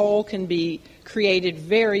 that coal can be created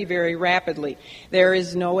very, very rapidly. There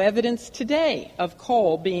is no evidence today of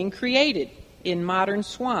coal being created in modern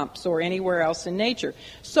swamps or anywhere else in nature.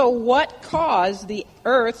 So what caused the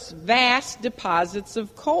Earth's vast deposits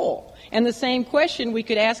of coal? And the same question we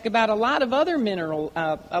could ask about a lot of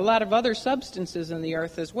other substances in the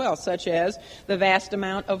Earth as well, such as the vast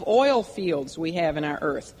amount of oil fields we have in our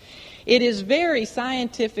Earth. It is very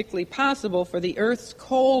scientifically possible for the Earth's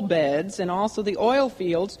coal beds and also the oil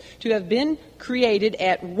fields to have been created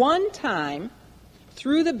at one time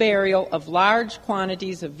through the burial of large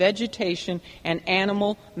quantities of vegetation and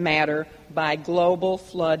animal matter by global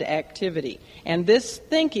flood activity. And this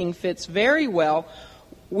thinking fits very well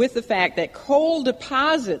with the fact that coal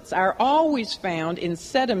deposits are always found in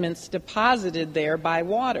sediments deposited there by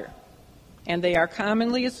water. And they are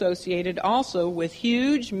commonly associated also with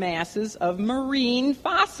huge masses of marine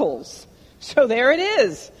fossils. So there it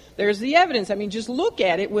is. There's the evidence. I mean, just look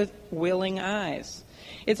at it with willing eyes.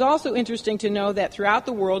 It's also interesting to know that throughout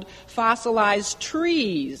the world, fossilized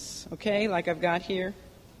trees, okay, like I've got here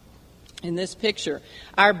in this picture,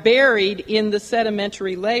 are buried in the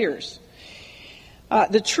sedimentary layers.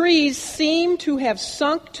 The trees seem to have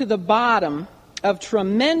sunk to the bottom of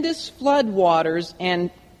tremendous floodwaters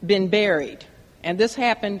and been buried. And this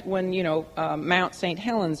happened when, Mount St.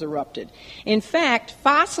 Helens erupted. In fact,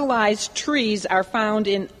 fossilized trees are found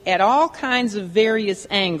at all kinds of various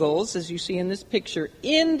angles, as you see in this picture,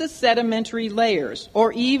 in the sedimentary layers,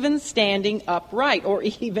 or even standing upright, or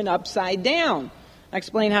even upside down. I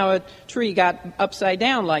explain how a tree got upside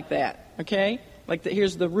down like that, okay?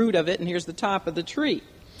 Here's the root of it, and here's the top of the tree.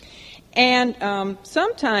 And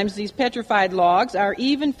sometimes these petrified logs are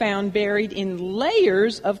even found buried in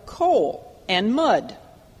layers of coal and mud.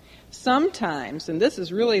 Sometimes, and this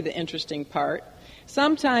is really the interesting part,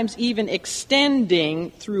 sometimes even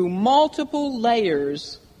extending through multiple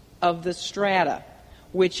layers of the strata,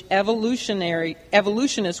 which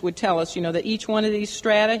evolutionists would tell us, that each one of these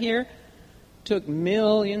strata here took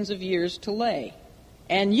millions of years to lay.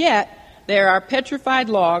 And yet, there are petrified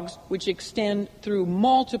logs which extend through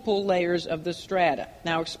multiple layers of the strata.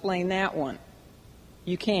 Now explain that one.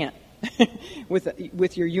 You can't.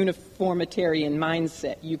 with your uniformitarian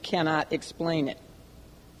mindset. You cannot explain it.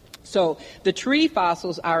 So the tree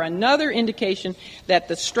fossils are another indication that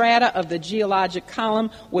the strata of the geologic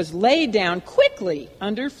column was laid down quickly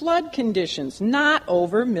under flood conditions, not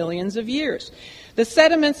over millions of years. The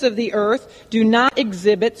sediments of the earth do not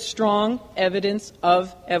exhibit strong evidence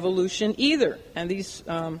of evolution either. And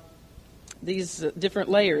these different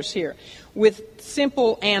layers here. With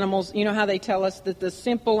simple animals, you know how they tell us that the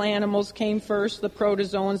simple animals came first, the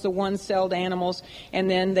protozoans, the one-celled animals, and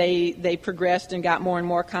then they progressed and got more and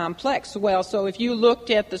more complex. Well, so if you looked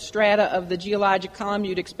at the strata of the geologic column,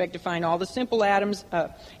 you'd expect to find all the simple animals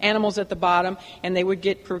at the bottom, and they would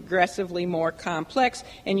get progressively more complex,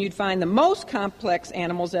 and you'd find the most complex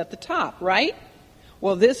animals at the top, right?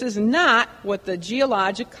 Well, this is not what the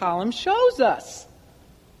geologic column shows us.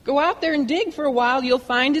 Go out there and dig for a while, you'll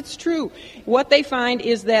find it's true. What they find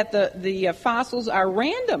is that the fossils are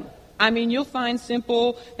random. I mean, you'll find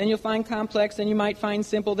simple, then you'll find complex, then you might find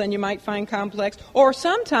simple, then you might find complex, or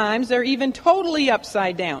sometimes they're even totally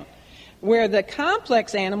upside down, where the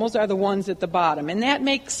complex animals are the ones at the bottom. And that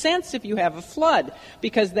makes sense if you have a flood,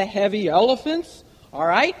 because the heavy elephants, all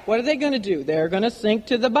right, what are they going to do? They're going to sink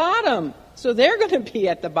to the bottom. So they're going to be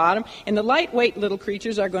at the bottom, and the lightweight little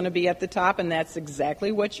creatures are going to be at the top, and that's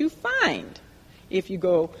exactly what you find if you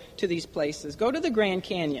go to these places. Go to the Grand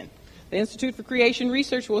Canyon. The Institute for Creation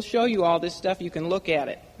Research will show you all this stuff. You can look at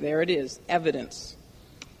it. There it is, evidence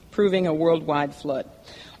proving a worldwide flood.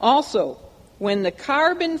 Also, when the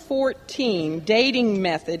carbon-14 dating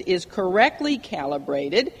method is correctly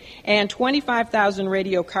calibrated and 25,000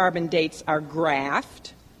 radiocarbon dates are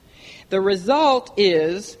graphed, the result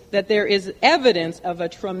is that there is evidence of a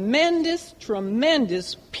tremendous,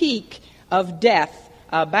 tremendous peak of death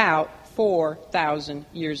about 4,000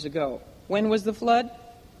 years ago. When was the flood?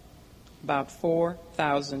 About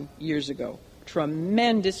 4,000 years ago.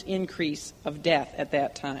 Tremendous increase of death at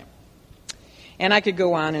that time. And I could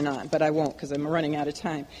go on, but I won't because I'm running out of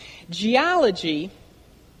time. Geology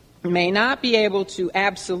may not be able to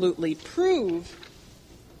absolutely prove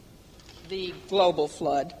the global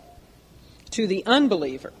flood to the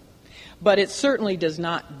unbeliever, but it certainly does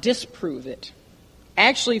not disprove it.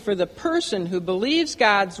 Actually, for the person who believes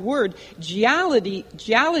God's word, geology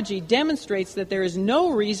demonstrates that there is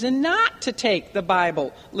no reason not to take the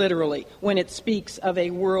Bible literally when it speaks of a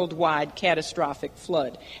worldwide catastrophic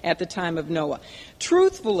flood at the time of Noah.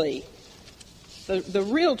 Truthfully, the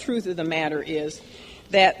real truth of the matter is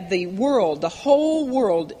that the whole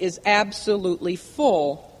world is absolutely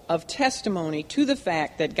full of testimony to the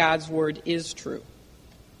fact that God's word is true.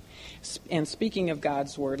 And speaking of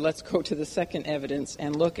God's word, let's go to the second evidence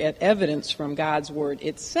and look at evidence from God's word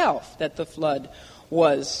itself that the flood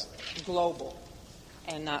was global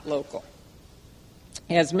and not local.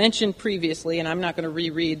 As mentioned previously, and I'm not going to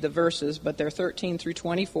reread the verses, but they're 13 through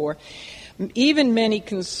 24, even many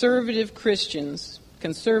conservative Christians,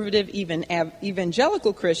 even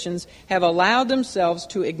evangelical Christians, have allowed themselves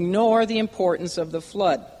to ignore the importance of the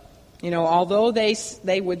flood. You know, although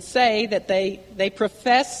they would say that they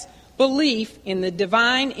profess belief in the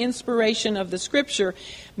divine inspiration of the Scripture,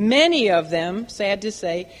 many of them, sad to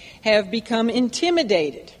say, have become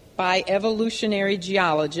intimidated by evolutionary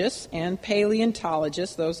geologists and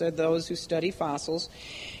paleontologists, those are those who study fossils,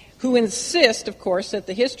 who insist, of course, that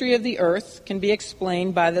the history of the earth can be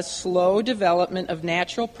explained by the slow development of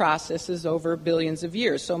natural processes over billions of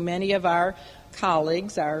years. So many of our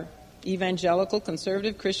colleagues, our evangelical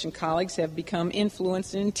conservative Christian colleagues, have become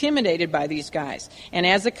influenced and intimidated by these guys. And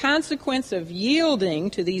as a consequence of yielding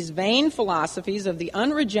to these vain philosophies of the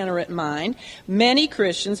unregenerate mind, many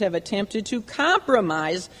Christians have attempted to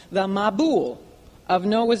compromise the Mabbul of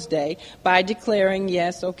Noah's day by declaring,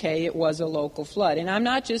 yes, okay, it was a local flood. And I'm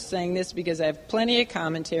not just saying this because I have plenty of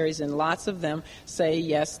commentaries, and lots of them say,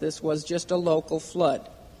 yes, this was just a local flood.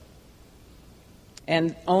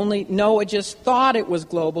 And only Noah just thought it was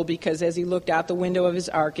global because as he looked out the window of his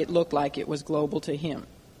ark, it looked like it was global to him.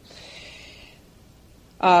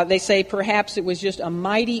 They say perhaps it was just a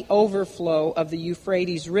mighty overflow of the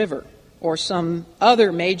Euphrates River or some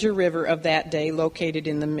other major river of that day located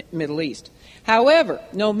in the Middle East. However,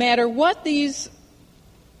 no matter what these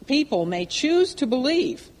people may choose to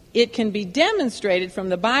believe, it can be demonstrated from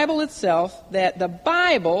the Bible itself that the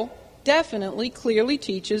Bible definitely clearly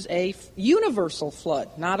teaches a universal flood,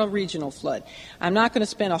 not a regional flood. I'm not going to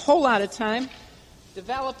spend a whole lot of time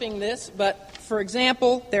developing this, but for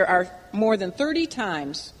example, there are more than 30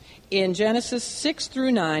 times in Genesis 6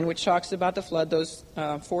 through 9, which talks about the flood, those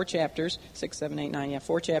 4 chapters, 6, 7, 8, 9,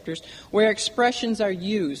 4 chapters, where expressions are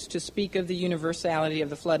used to speak of the universality of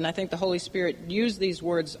the flood. And I think the Holy Spirit used these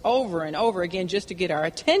words over and over again just to get our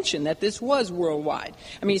attention that this was worldwide.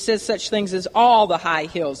 I mean, he says such things as all the high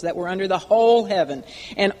hills that were under the whole heaven,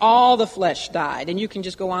 and all the flesh died. And you can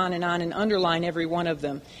just go on and underline every one of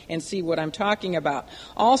them and see what I'm talking about.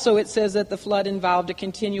 Also, it says that the flood involved a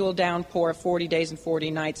continual downpour of 40 days and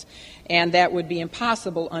 40 nights, and that would be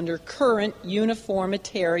impossible under current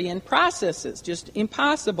uniformitarian processes. Just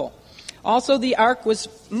impossible. Also, the ark was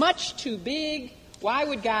much too big. Why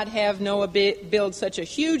would God have Noah build such a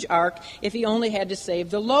huge ark if he only had to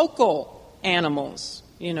save the local animals?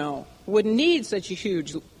 Wouldn't need such a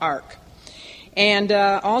huge ark. And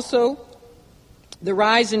also, the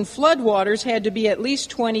rise in floodwaters had to be at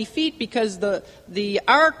least 20 feet because the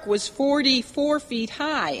ark was 44 feet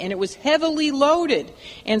high, and it was heavily loaded.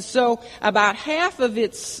 And so about half of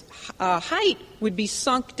its height would be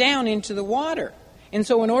sunk down into the water. And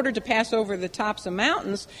so in order to pass over the tops of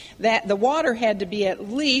mountains, that the water had to be at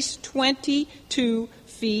least 22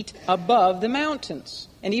 feet above the mountains.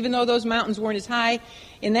 And even though those mountains weren't as high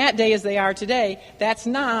in that day as they are today, that's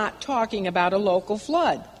not talking about a local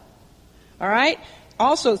flood. All right?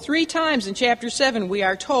 Also, 3 times in chapter 7, we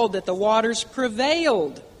are told that the waters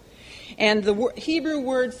prevailed. And the Hebrew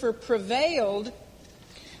word for prevailed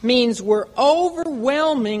means were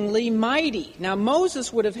overwhelmingly mighty. Now,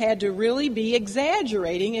 Moses would have had to really be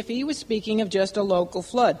exaggerating if he was speaking of just a local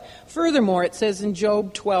flood. Furthermore, it says in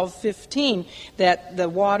Job 12:15 that the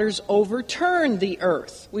waters overturned the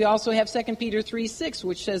earth. We also have 2 Peter 3:6,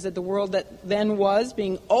 which says that the world that then was,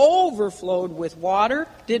 being overflowed with water,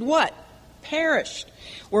 did what? Perished.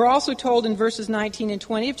 We're also told in verses 19 and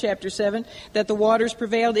 20 of chapter 7 that the waters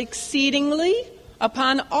prevailed exceedingly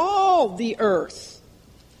upon all the earth.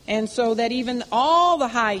 And so that even all the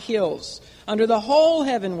high hills under the whole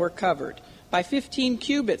heaven were covered by 15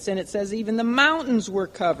 cubits. And it says even the mountains were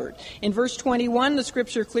covered. In verse 21, the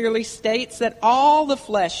scripture clearly states that all the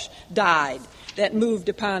flesh died that moved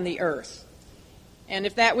upon the earth. And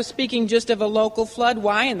if that was speaking just of a local flood,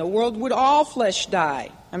 why in the world would all flesh die?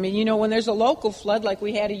 I mean, when there's a local flood like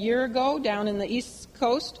we had a year ago down in the East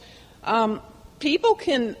Coast, a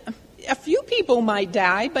few people might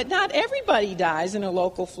die, but not everybody dies in a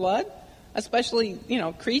local flood, especially,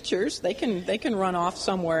 creatures. They can run off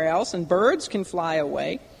somewhere else, and birds can fly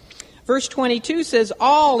away. Verse 22 says,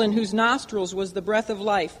 all in whose nostrils was the breath of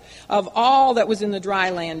life, of all that was in the dry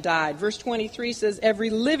land died. Verse 23 says, every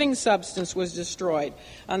living substance was destroyed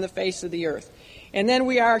on the face of the earth. And then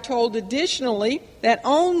we are told additionally that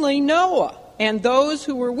only Noah and those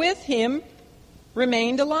who were with him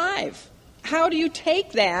remained alive. How do you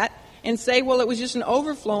take that and say, well, it was just an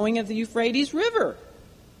overflowing of the Euphrates River?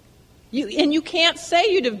 You can't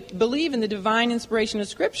say you believe in the divine inspiration of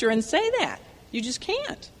Scripture and say that. You just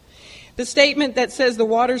can't. The statement that says the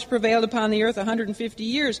waters prevailed upon the earth 150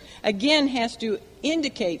 years, again, has to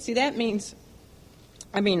indicate, that means,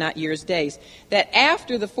 not years, days, that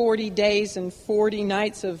after the 40 days and 40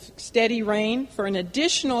 nights of steady rain, for an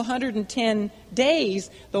additional 110 days,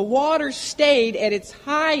 the water stayed at its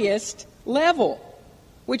highest level,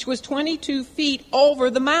 which was 22 feet over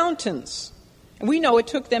the mountains. And we know it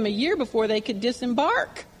took them a year before they could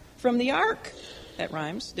disembark from the ark. That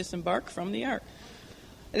rhymes, disembark from the ark.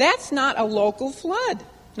 That's not a local flood,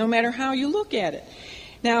 no matter how you look at it.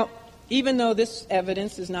 Now, even though this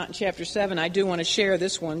evidence is not in chapter 7, I do want to share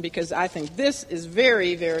this one because I think this is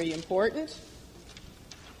very, very important.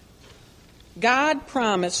 God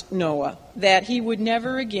promised Noah that he would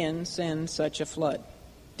never again send such a flood.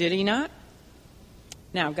 Did he not?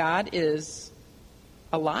 Now, God is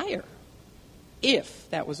a liar if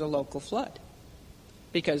that was a local flood.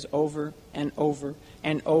 Because over and over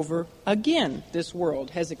and over again, this world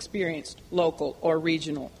has experienced local or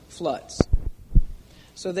regional floods.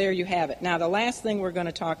 So there you have it. Now, the last thing we're going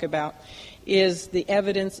to talk about is the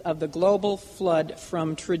evidence of the global flood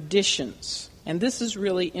from traditions. And this is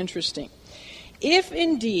really interesting. If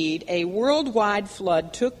indeed a worldwide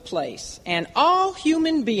flood took place and all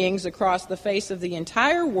human beings across the face of the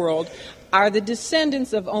entire world are the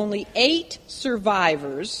descendants of only 8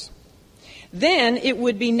 survivors, then it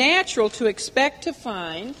would be natural to expect to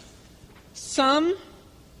find some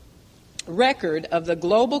record of the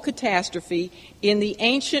global catastrophe in the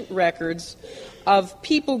ancient records of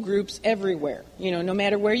people groups everywhere. No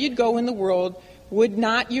matter where you'd go in the world, would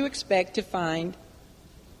not you expect to find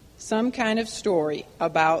some kind of story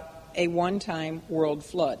about a one-time world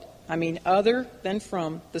flood? Other than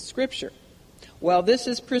from the Scripture. Well, this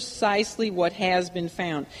is precisely what has been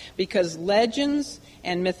found, because legends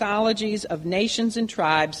and mythologies of nations and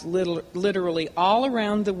tribes literally all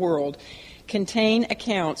around the world contain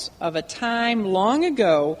accounts of a time long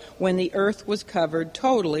ago when the earth was covered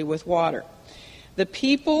totally with water. The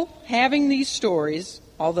people having these stories,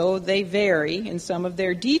 although they vary in some of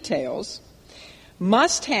their details,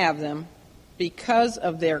 must have them because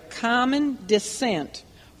of their common descent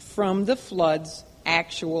from the flood's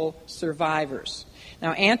actual survivors.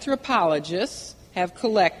 Now, anthropologists have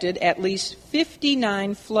collected at least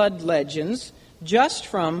 59 flood legends just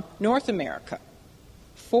from North America,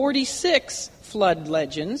 46 flood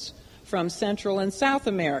legends from Central and South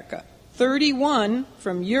America, 31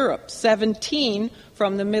 from Europe, 17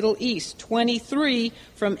 from the Middle East, 23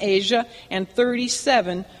 from Asia, and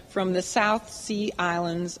 37 from the South Sea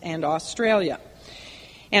Islands and Australia.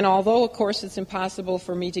 And although, of course, it's impossible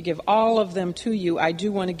for me to give all of them to you, I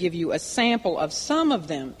do want to give you a sample of some of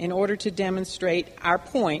them in order to demonstrate our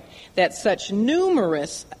point that such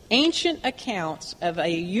numerous ancient accounts of a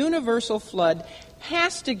universal flood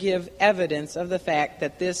has to give evidence of the fact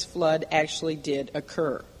that this flood actually did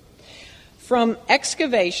occur. From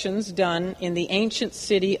excavations done in the ancient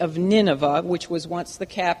city of Nineveh, which was once the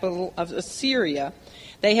capital of Assyria,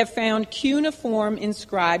 they have found cuneiform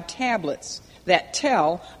inscribed tablets that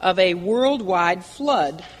tell of a worldwide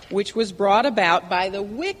flood which was brought about by the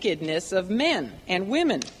wickedness of men and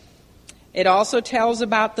women. It also tells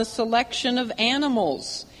about the selection of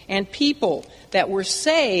animals and people that were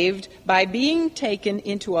saved by being taken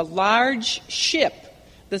into a large ship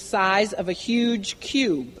the size of a huge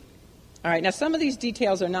cube. All right, now some of these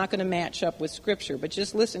details are not going to match up with Scripture, but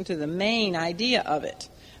just listen to the main idea of it.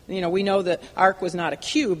 You know, we know the ark was not a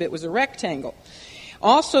cube, it was a rectangle.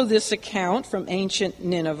 Also, this account from ancient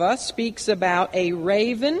Nineveh speaks about a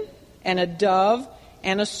raven and a dove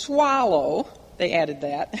and a swallow, they added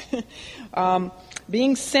that,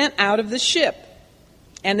 being sent out of the ship.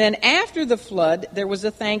 And then after the flood, there was a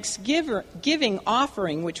thanksgiving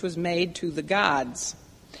offering which was made to the gods.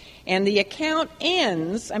 And the account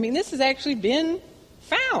ends, this has actually been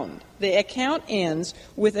found. The account ends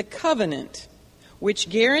with a covenant which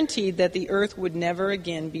guaranteed that the earth would never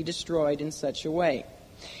again be destroyed in such a way.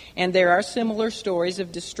 And there are similar stories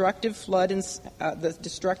of destructive flood and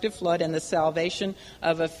the salvation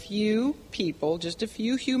of a few people, just a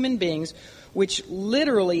few human beings, which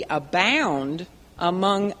literally abound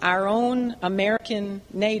among our own American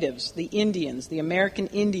natives, the Indians, the American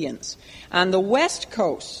Indians. On the west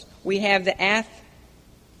coast, we have the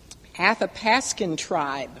Athapascan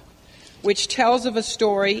tribe, which tells of a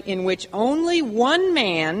story in which only one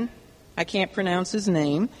man, I can't pronounce his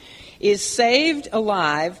name, is saved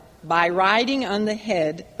alive by riding on the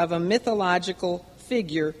head of a mythological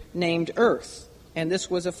figure named Earth. And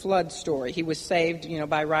this was a flood story. He was saved,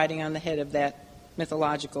 by riding on the head of that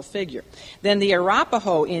mythological figure. Then the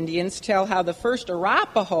Arapaho Indians tell how the first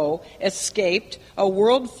Arapaho escaped a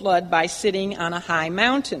world flood by sitting on a high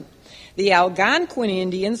mountain. The Algonquin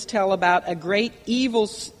Indians tell about a great evil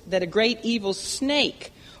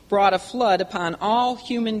snake brought a flood upon all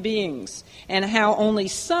human beings, and how only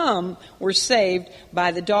some were saved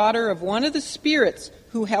by the daughter of one of the spirits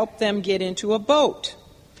who helped them get into a boat.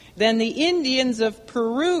 Then the Indians of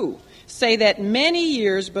Peru say that many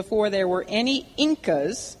years before there were any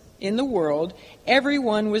Incas in the world,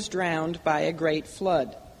 everyone was drowned by a great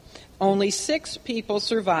flood. Only 6 people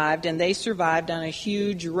survived, and they survived on a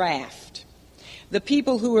huge raft. The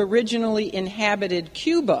people who originally inhabited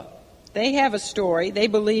Cuba, they have a story. They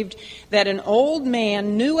believed that an old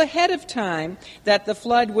man knew ahead of time that the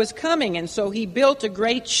flood was coming, and so he built a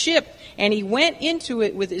great ship, and he went into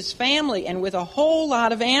it with his family and with a whole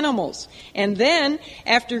lot of animals. And then,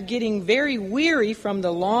 after getting very weary from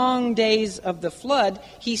the long days of the flood,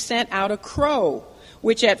 he sent out a crow,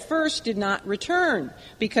 which at first did not return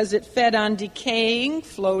because it fed on decaying,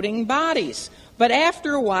 floating bodies. But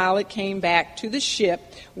after a while, it came back to the ship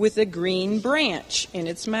with a green branch in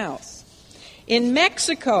its mouth. In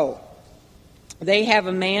Mexico, they have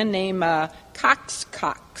a man named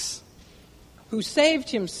Cox, who saved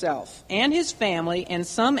himself and his family and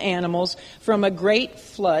some animals from a great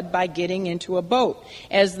flood by getting into a boat.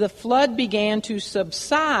 As the flood began to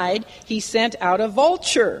subside, he sent out a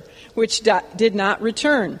vulture, which did not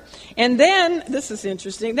return. And then, this is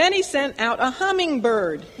interesting, then he sent out a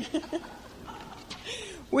hummingbird,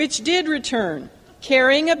 which did return,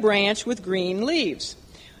 carrying a branch with green leaves.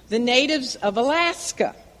 The natives of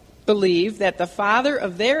Alaska believe that the father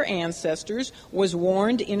of their ancestors was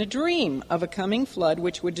warned in a dream of a coming flood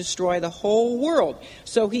which would destroy the whole world.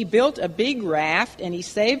 So he built a big raft, and he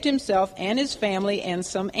saved himself and his family and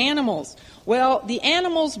some animals. Well, the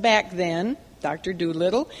animals back then, Dr.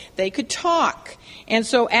 Doolittle, they could talk. And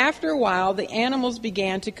so after a while, the animals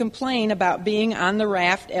began to complain about being on the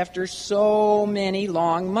raft after so many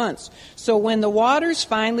long months. So when the waters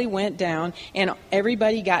finally went down and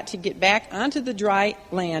everybody got to get back onto the dry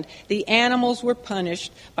land, the animals were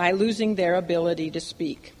punished by losing their ability to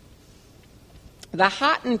speak. The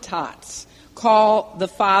Hottentots call the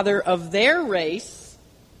father of their race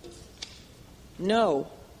Noah,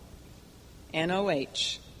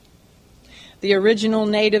 N-O-H. The original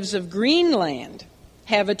natives of Greenland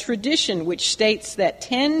have a tradition which states that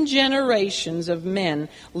 10 generations of men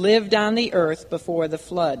lived on the earth before the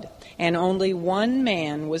flood, and only one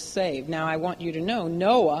man was saved. Now, I want you to know,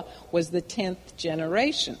 Noah was the 10th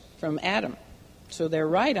generation from Adam, so they're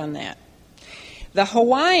right on that. The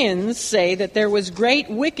Hawaiians say that there was great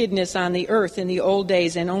wickedness on the earth in the old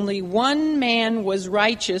days, and only one man was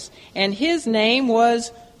righteous, and his name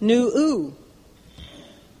was Nu'u.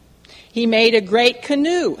 He made a great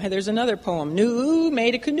canoe. There's another poem. Nu'u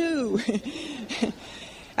made a canoe.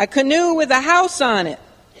 A canoe with a house on it.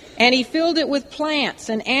 And he filled it with plants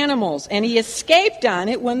and animals. And he escaped on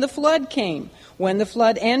it when the flood came. When the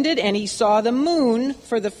flood ended and he saw the moon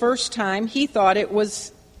for the first time, he thought it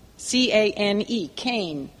was C-A-N-E,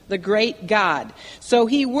 Cain, the great god. So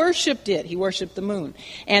he worshipped it. He worshipped the moon.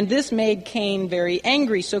 And this made Cain very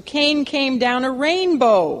angry. So Cain came down a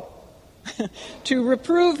rainbow to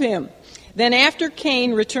reprove him. Then after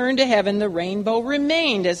Cain returned to heaven, the rainbow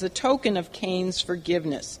remained as a token of Cain's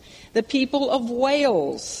forgiveness. The people of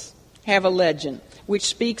Wales have a legend which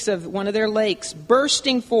speaks of one of their lakes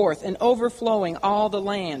bursting forth and overflowing all the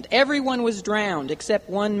land. Everyone was drowned except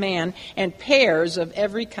one man and pairs of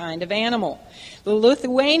every kind of animal. The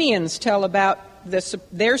Lithuanians tell about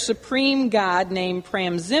their supreme god named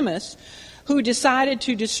Pramzimus, who decided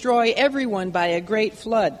to destroy everyone by a great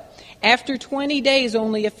flood. After 20 days,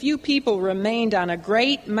 only a few people remained on a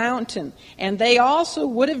great mountain, and they also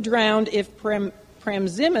would have drowned if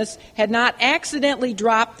Pramzimus had not accidentally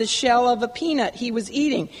dropped the shell of a peanut he was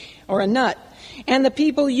eating, or a nut. And the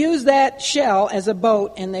people used that shell as a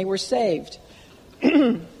boat, and they were saved.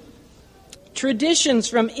 Traditions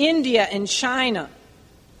from India and China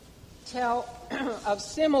tell of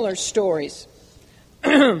similar stories.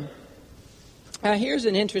 Here's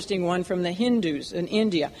an interesting one from the Hindus in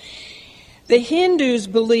India. The Hindus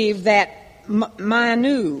believe that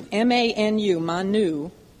Manu, M-A-N-U, Manu,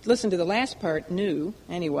 listen to the last part, Nu,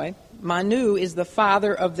 anyway. Manu is the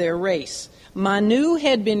father of their race. Manu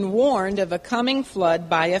had been warned of a coming flood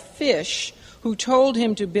by a fish who told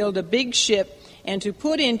him to build a big ship and to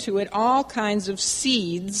put into it all kinds of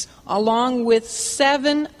seeds along with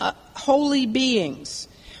 7 holy beings.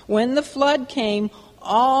 When the flood came,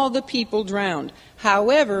 all the people drowned.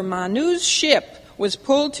 However, Manu's ship was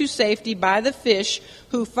pulled to safety by the fish,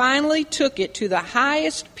 who finally took it to the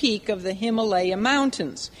highest peak of the Himalaya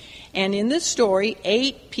mountains. And in this story,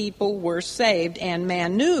 8 people were saved, and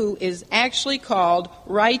Manu is actually called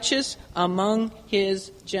righteous among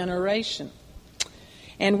his generation.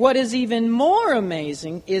 And what is even more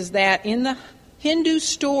amazing is that in the Hindu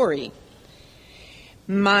story,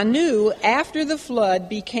 Manu, after the flood,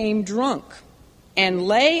 became drunk and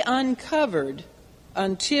lay uncovered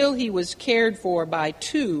until he was cared for by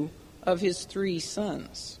 2 of his 3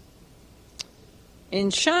 sons.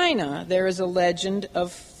 In China, there is a legend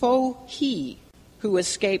of Fo He, who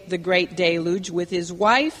escaped the great deluge with his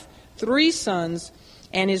wife, 3 sons,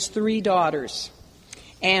 and his 3 daughters.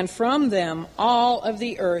 And from them, all of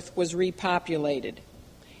the earth was repopulated.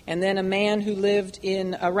 And then a man who lived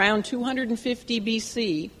in around 250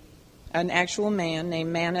 BC, an actual man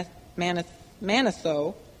named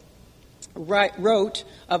Manetho, wrote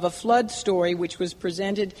of a flood story which was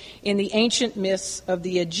presented in the ancient myths of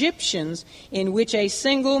the Egyptians, in which a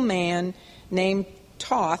single man named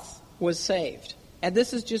Thoth was saved. And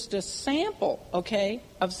this is just a sample,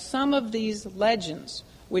 of some of these legends,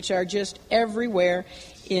 which are just everywhere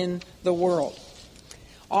in the world.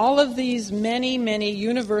 All of these many, many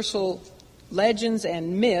universal legends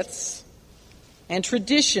and myths and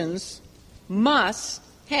traditions must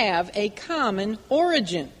have a common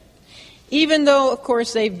origin. Even though, of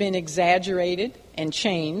course, they've been exaggerated and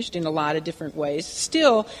changed in a lot of different ways,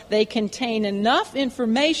 still they contain enough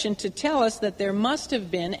information to tell us that there must have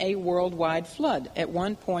been a worldwide flood at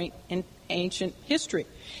one point in ancient history.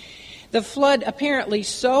 The flood apparently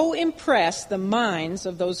so impressed the minds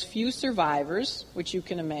of those few survivors, which you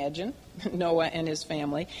can imagine, Noah and his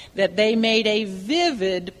family, that they made a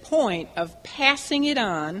vivid point of passing it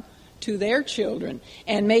on to their children,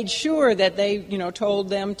 and made sure that they, told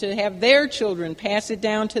them to have their children pass it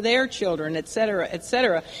down to their children,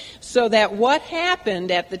 etc., so that what happened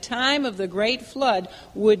at the time of the great flood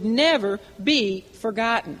would never be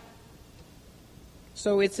forgotten.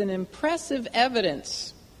 So it's an impressive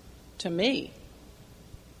evidence to me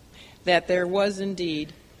that there was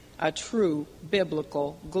indeed a true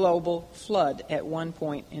biblical global flood at one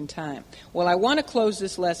point in time. Well, I want to close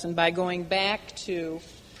this lesson by going back to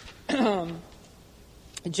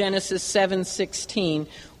Genesis 7:16,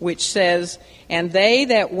 which says, "And they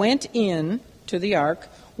that went in to the ark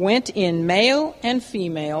went in male and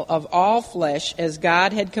female of all flesh, as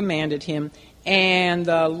God had commanded him, and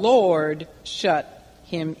the Lord shut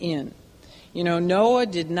him in." Noah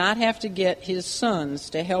did not have to get his sons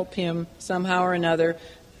to help him somehow or another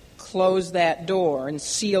close that door and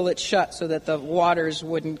seal it shut so that the waters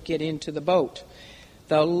wouldn't get into the boat.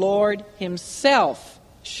 The Lord himself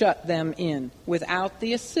shut them in without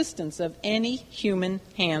the assistance of any human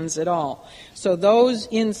hands at all. So those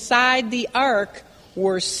inside the ark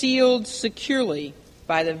were sealed securely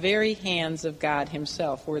by the very hands of God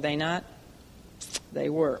himself, were they not? They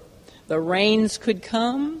were. The rains could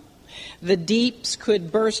come, the deeps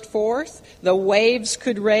could burst forth, the waves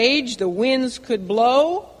could rage, the winds could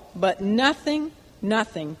blow, but nothing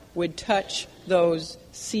would touch those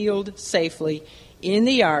sealed safely in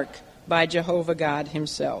the ark by Jehovah God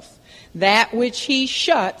himself. That which he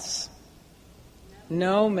shuts,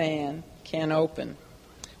 no man can open.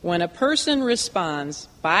 When a person responds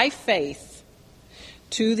by faith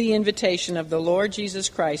to the invitation of the Lord Jesus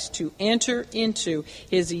Christ to enter into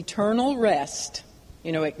his eternal rest,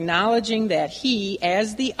 acknowledging that he,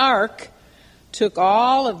 as the ark, took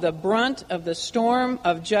all of the brunt of the storm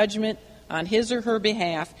of judgment on his or her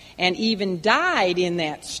behalf, and even died in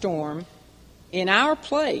that storm in our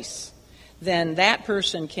place, then that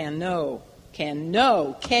person can know,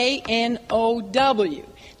 K-N-O-W,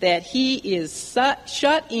 that he is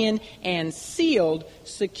shut in and sealed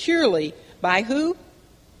securely by who?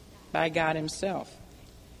 By God himself.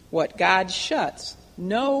 What God shuts,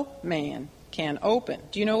 no man can open.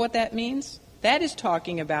 Do you know what that means? That is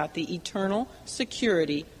talking about the eternal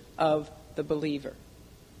security of the believer.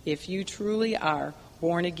 If you truly are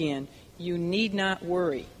born again, you need not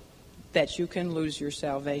worry that you can lose your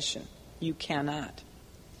salvation. You cannot.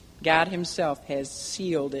 God himself has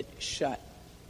sealed it shut.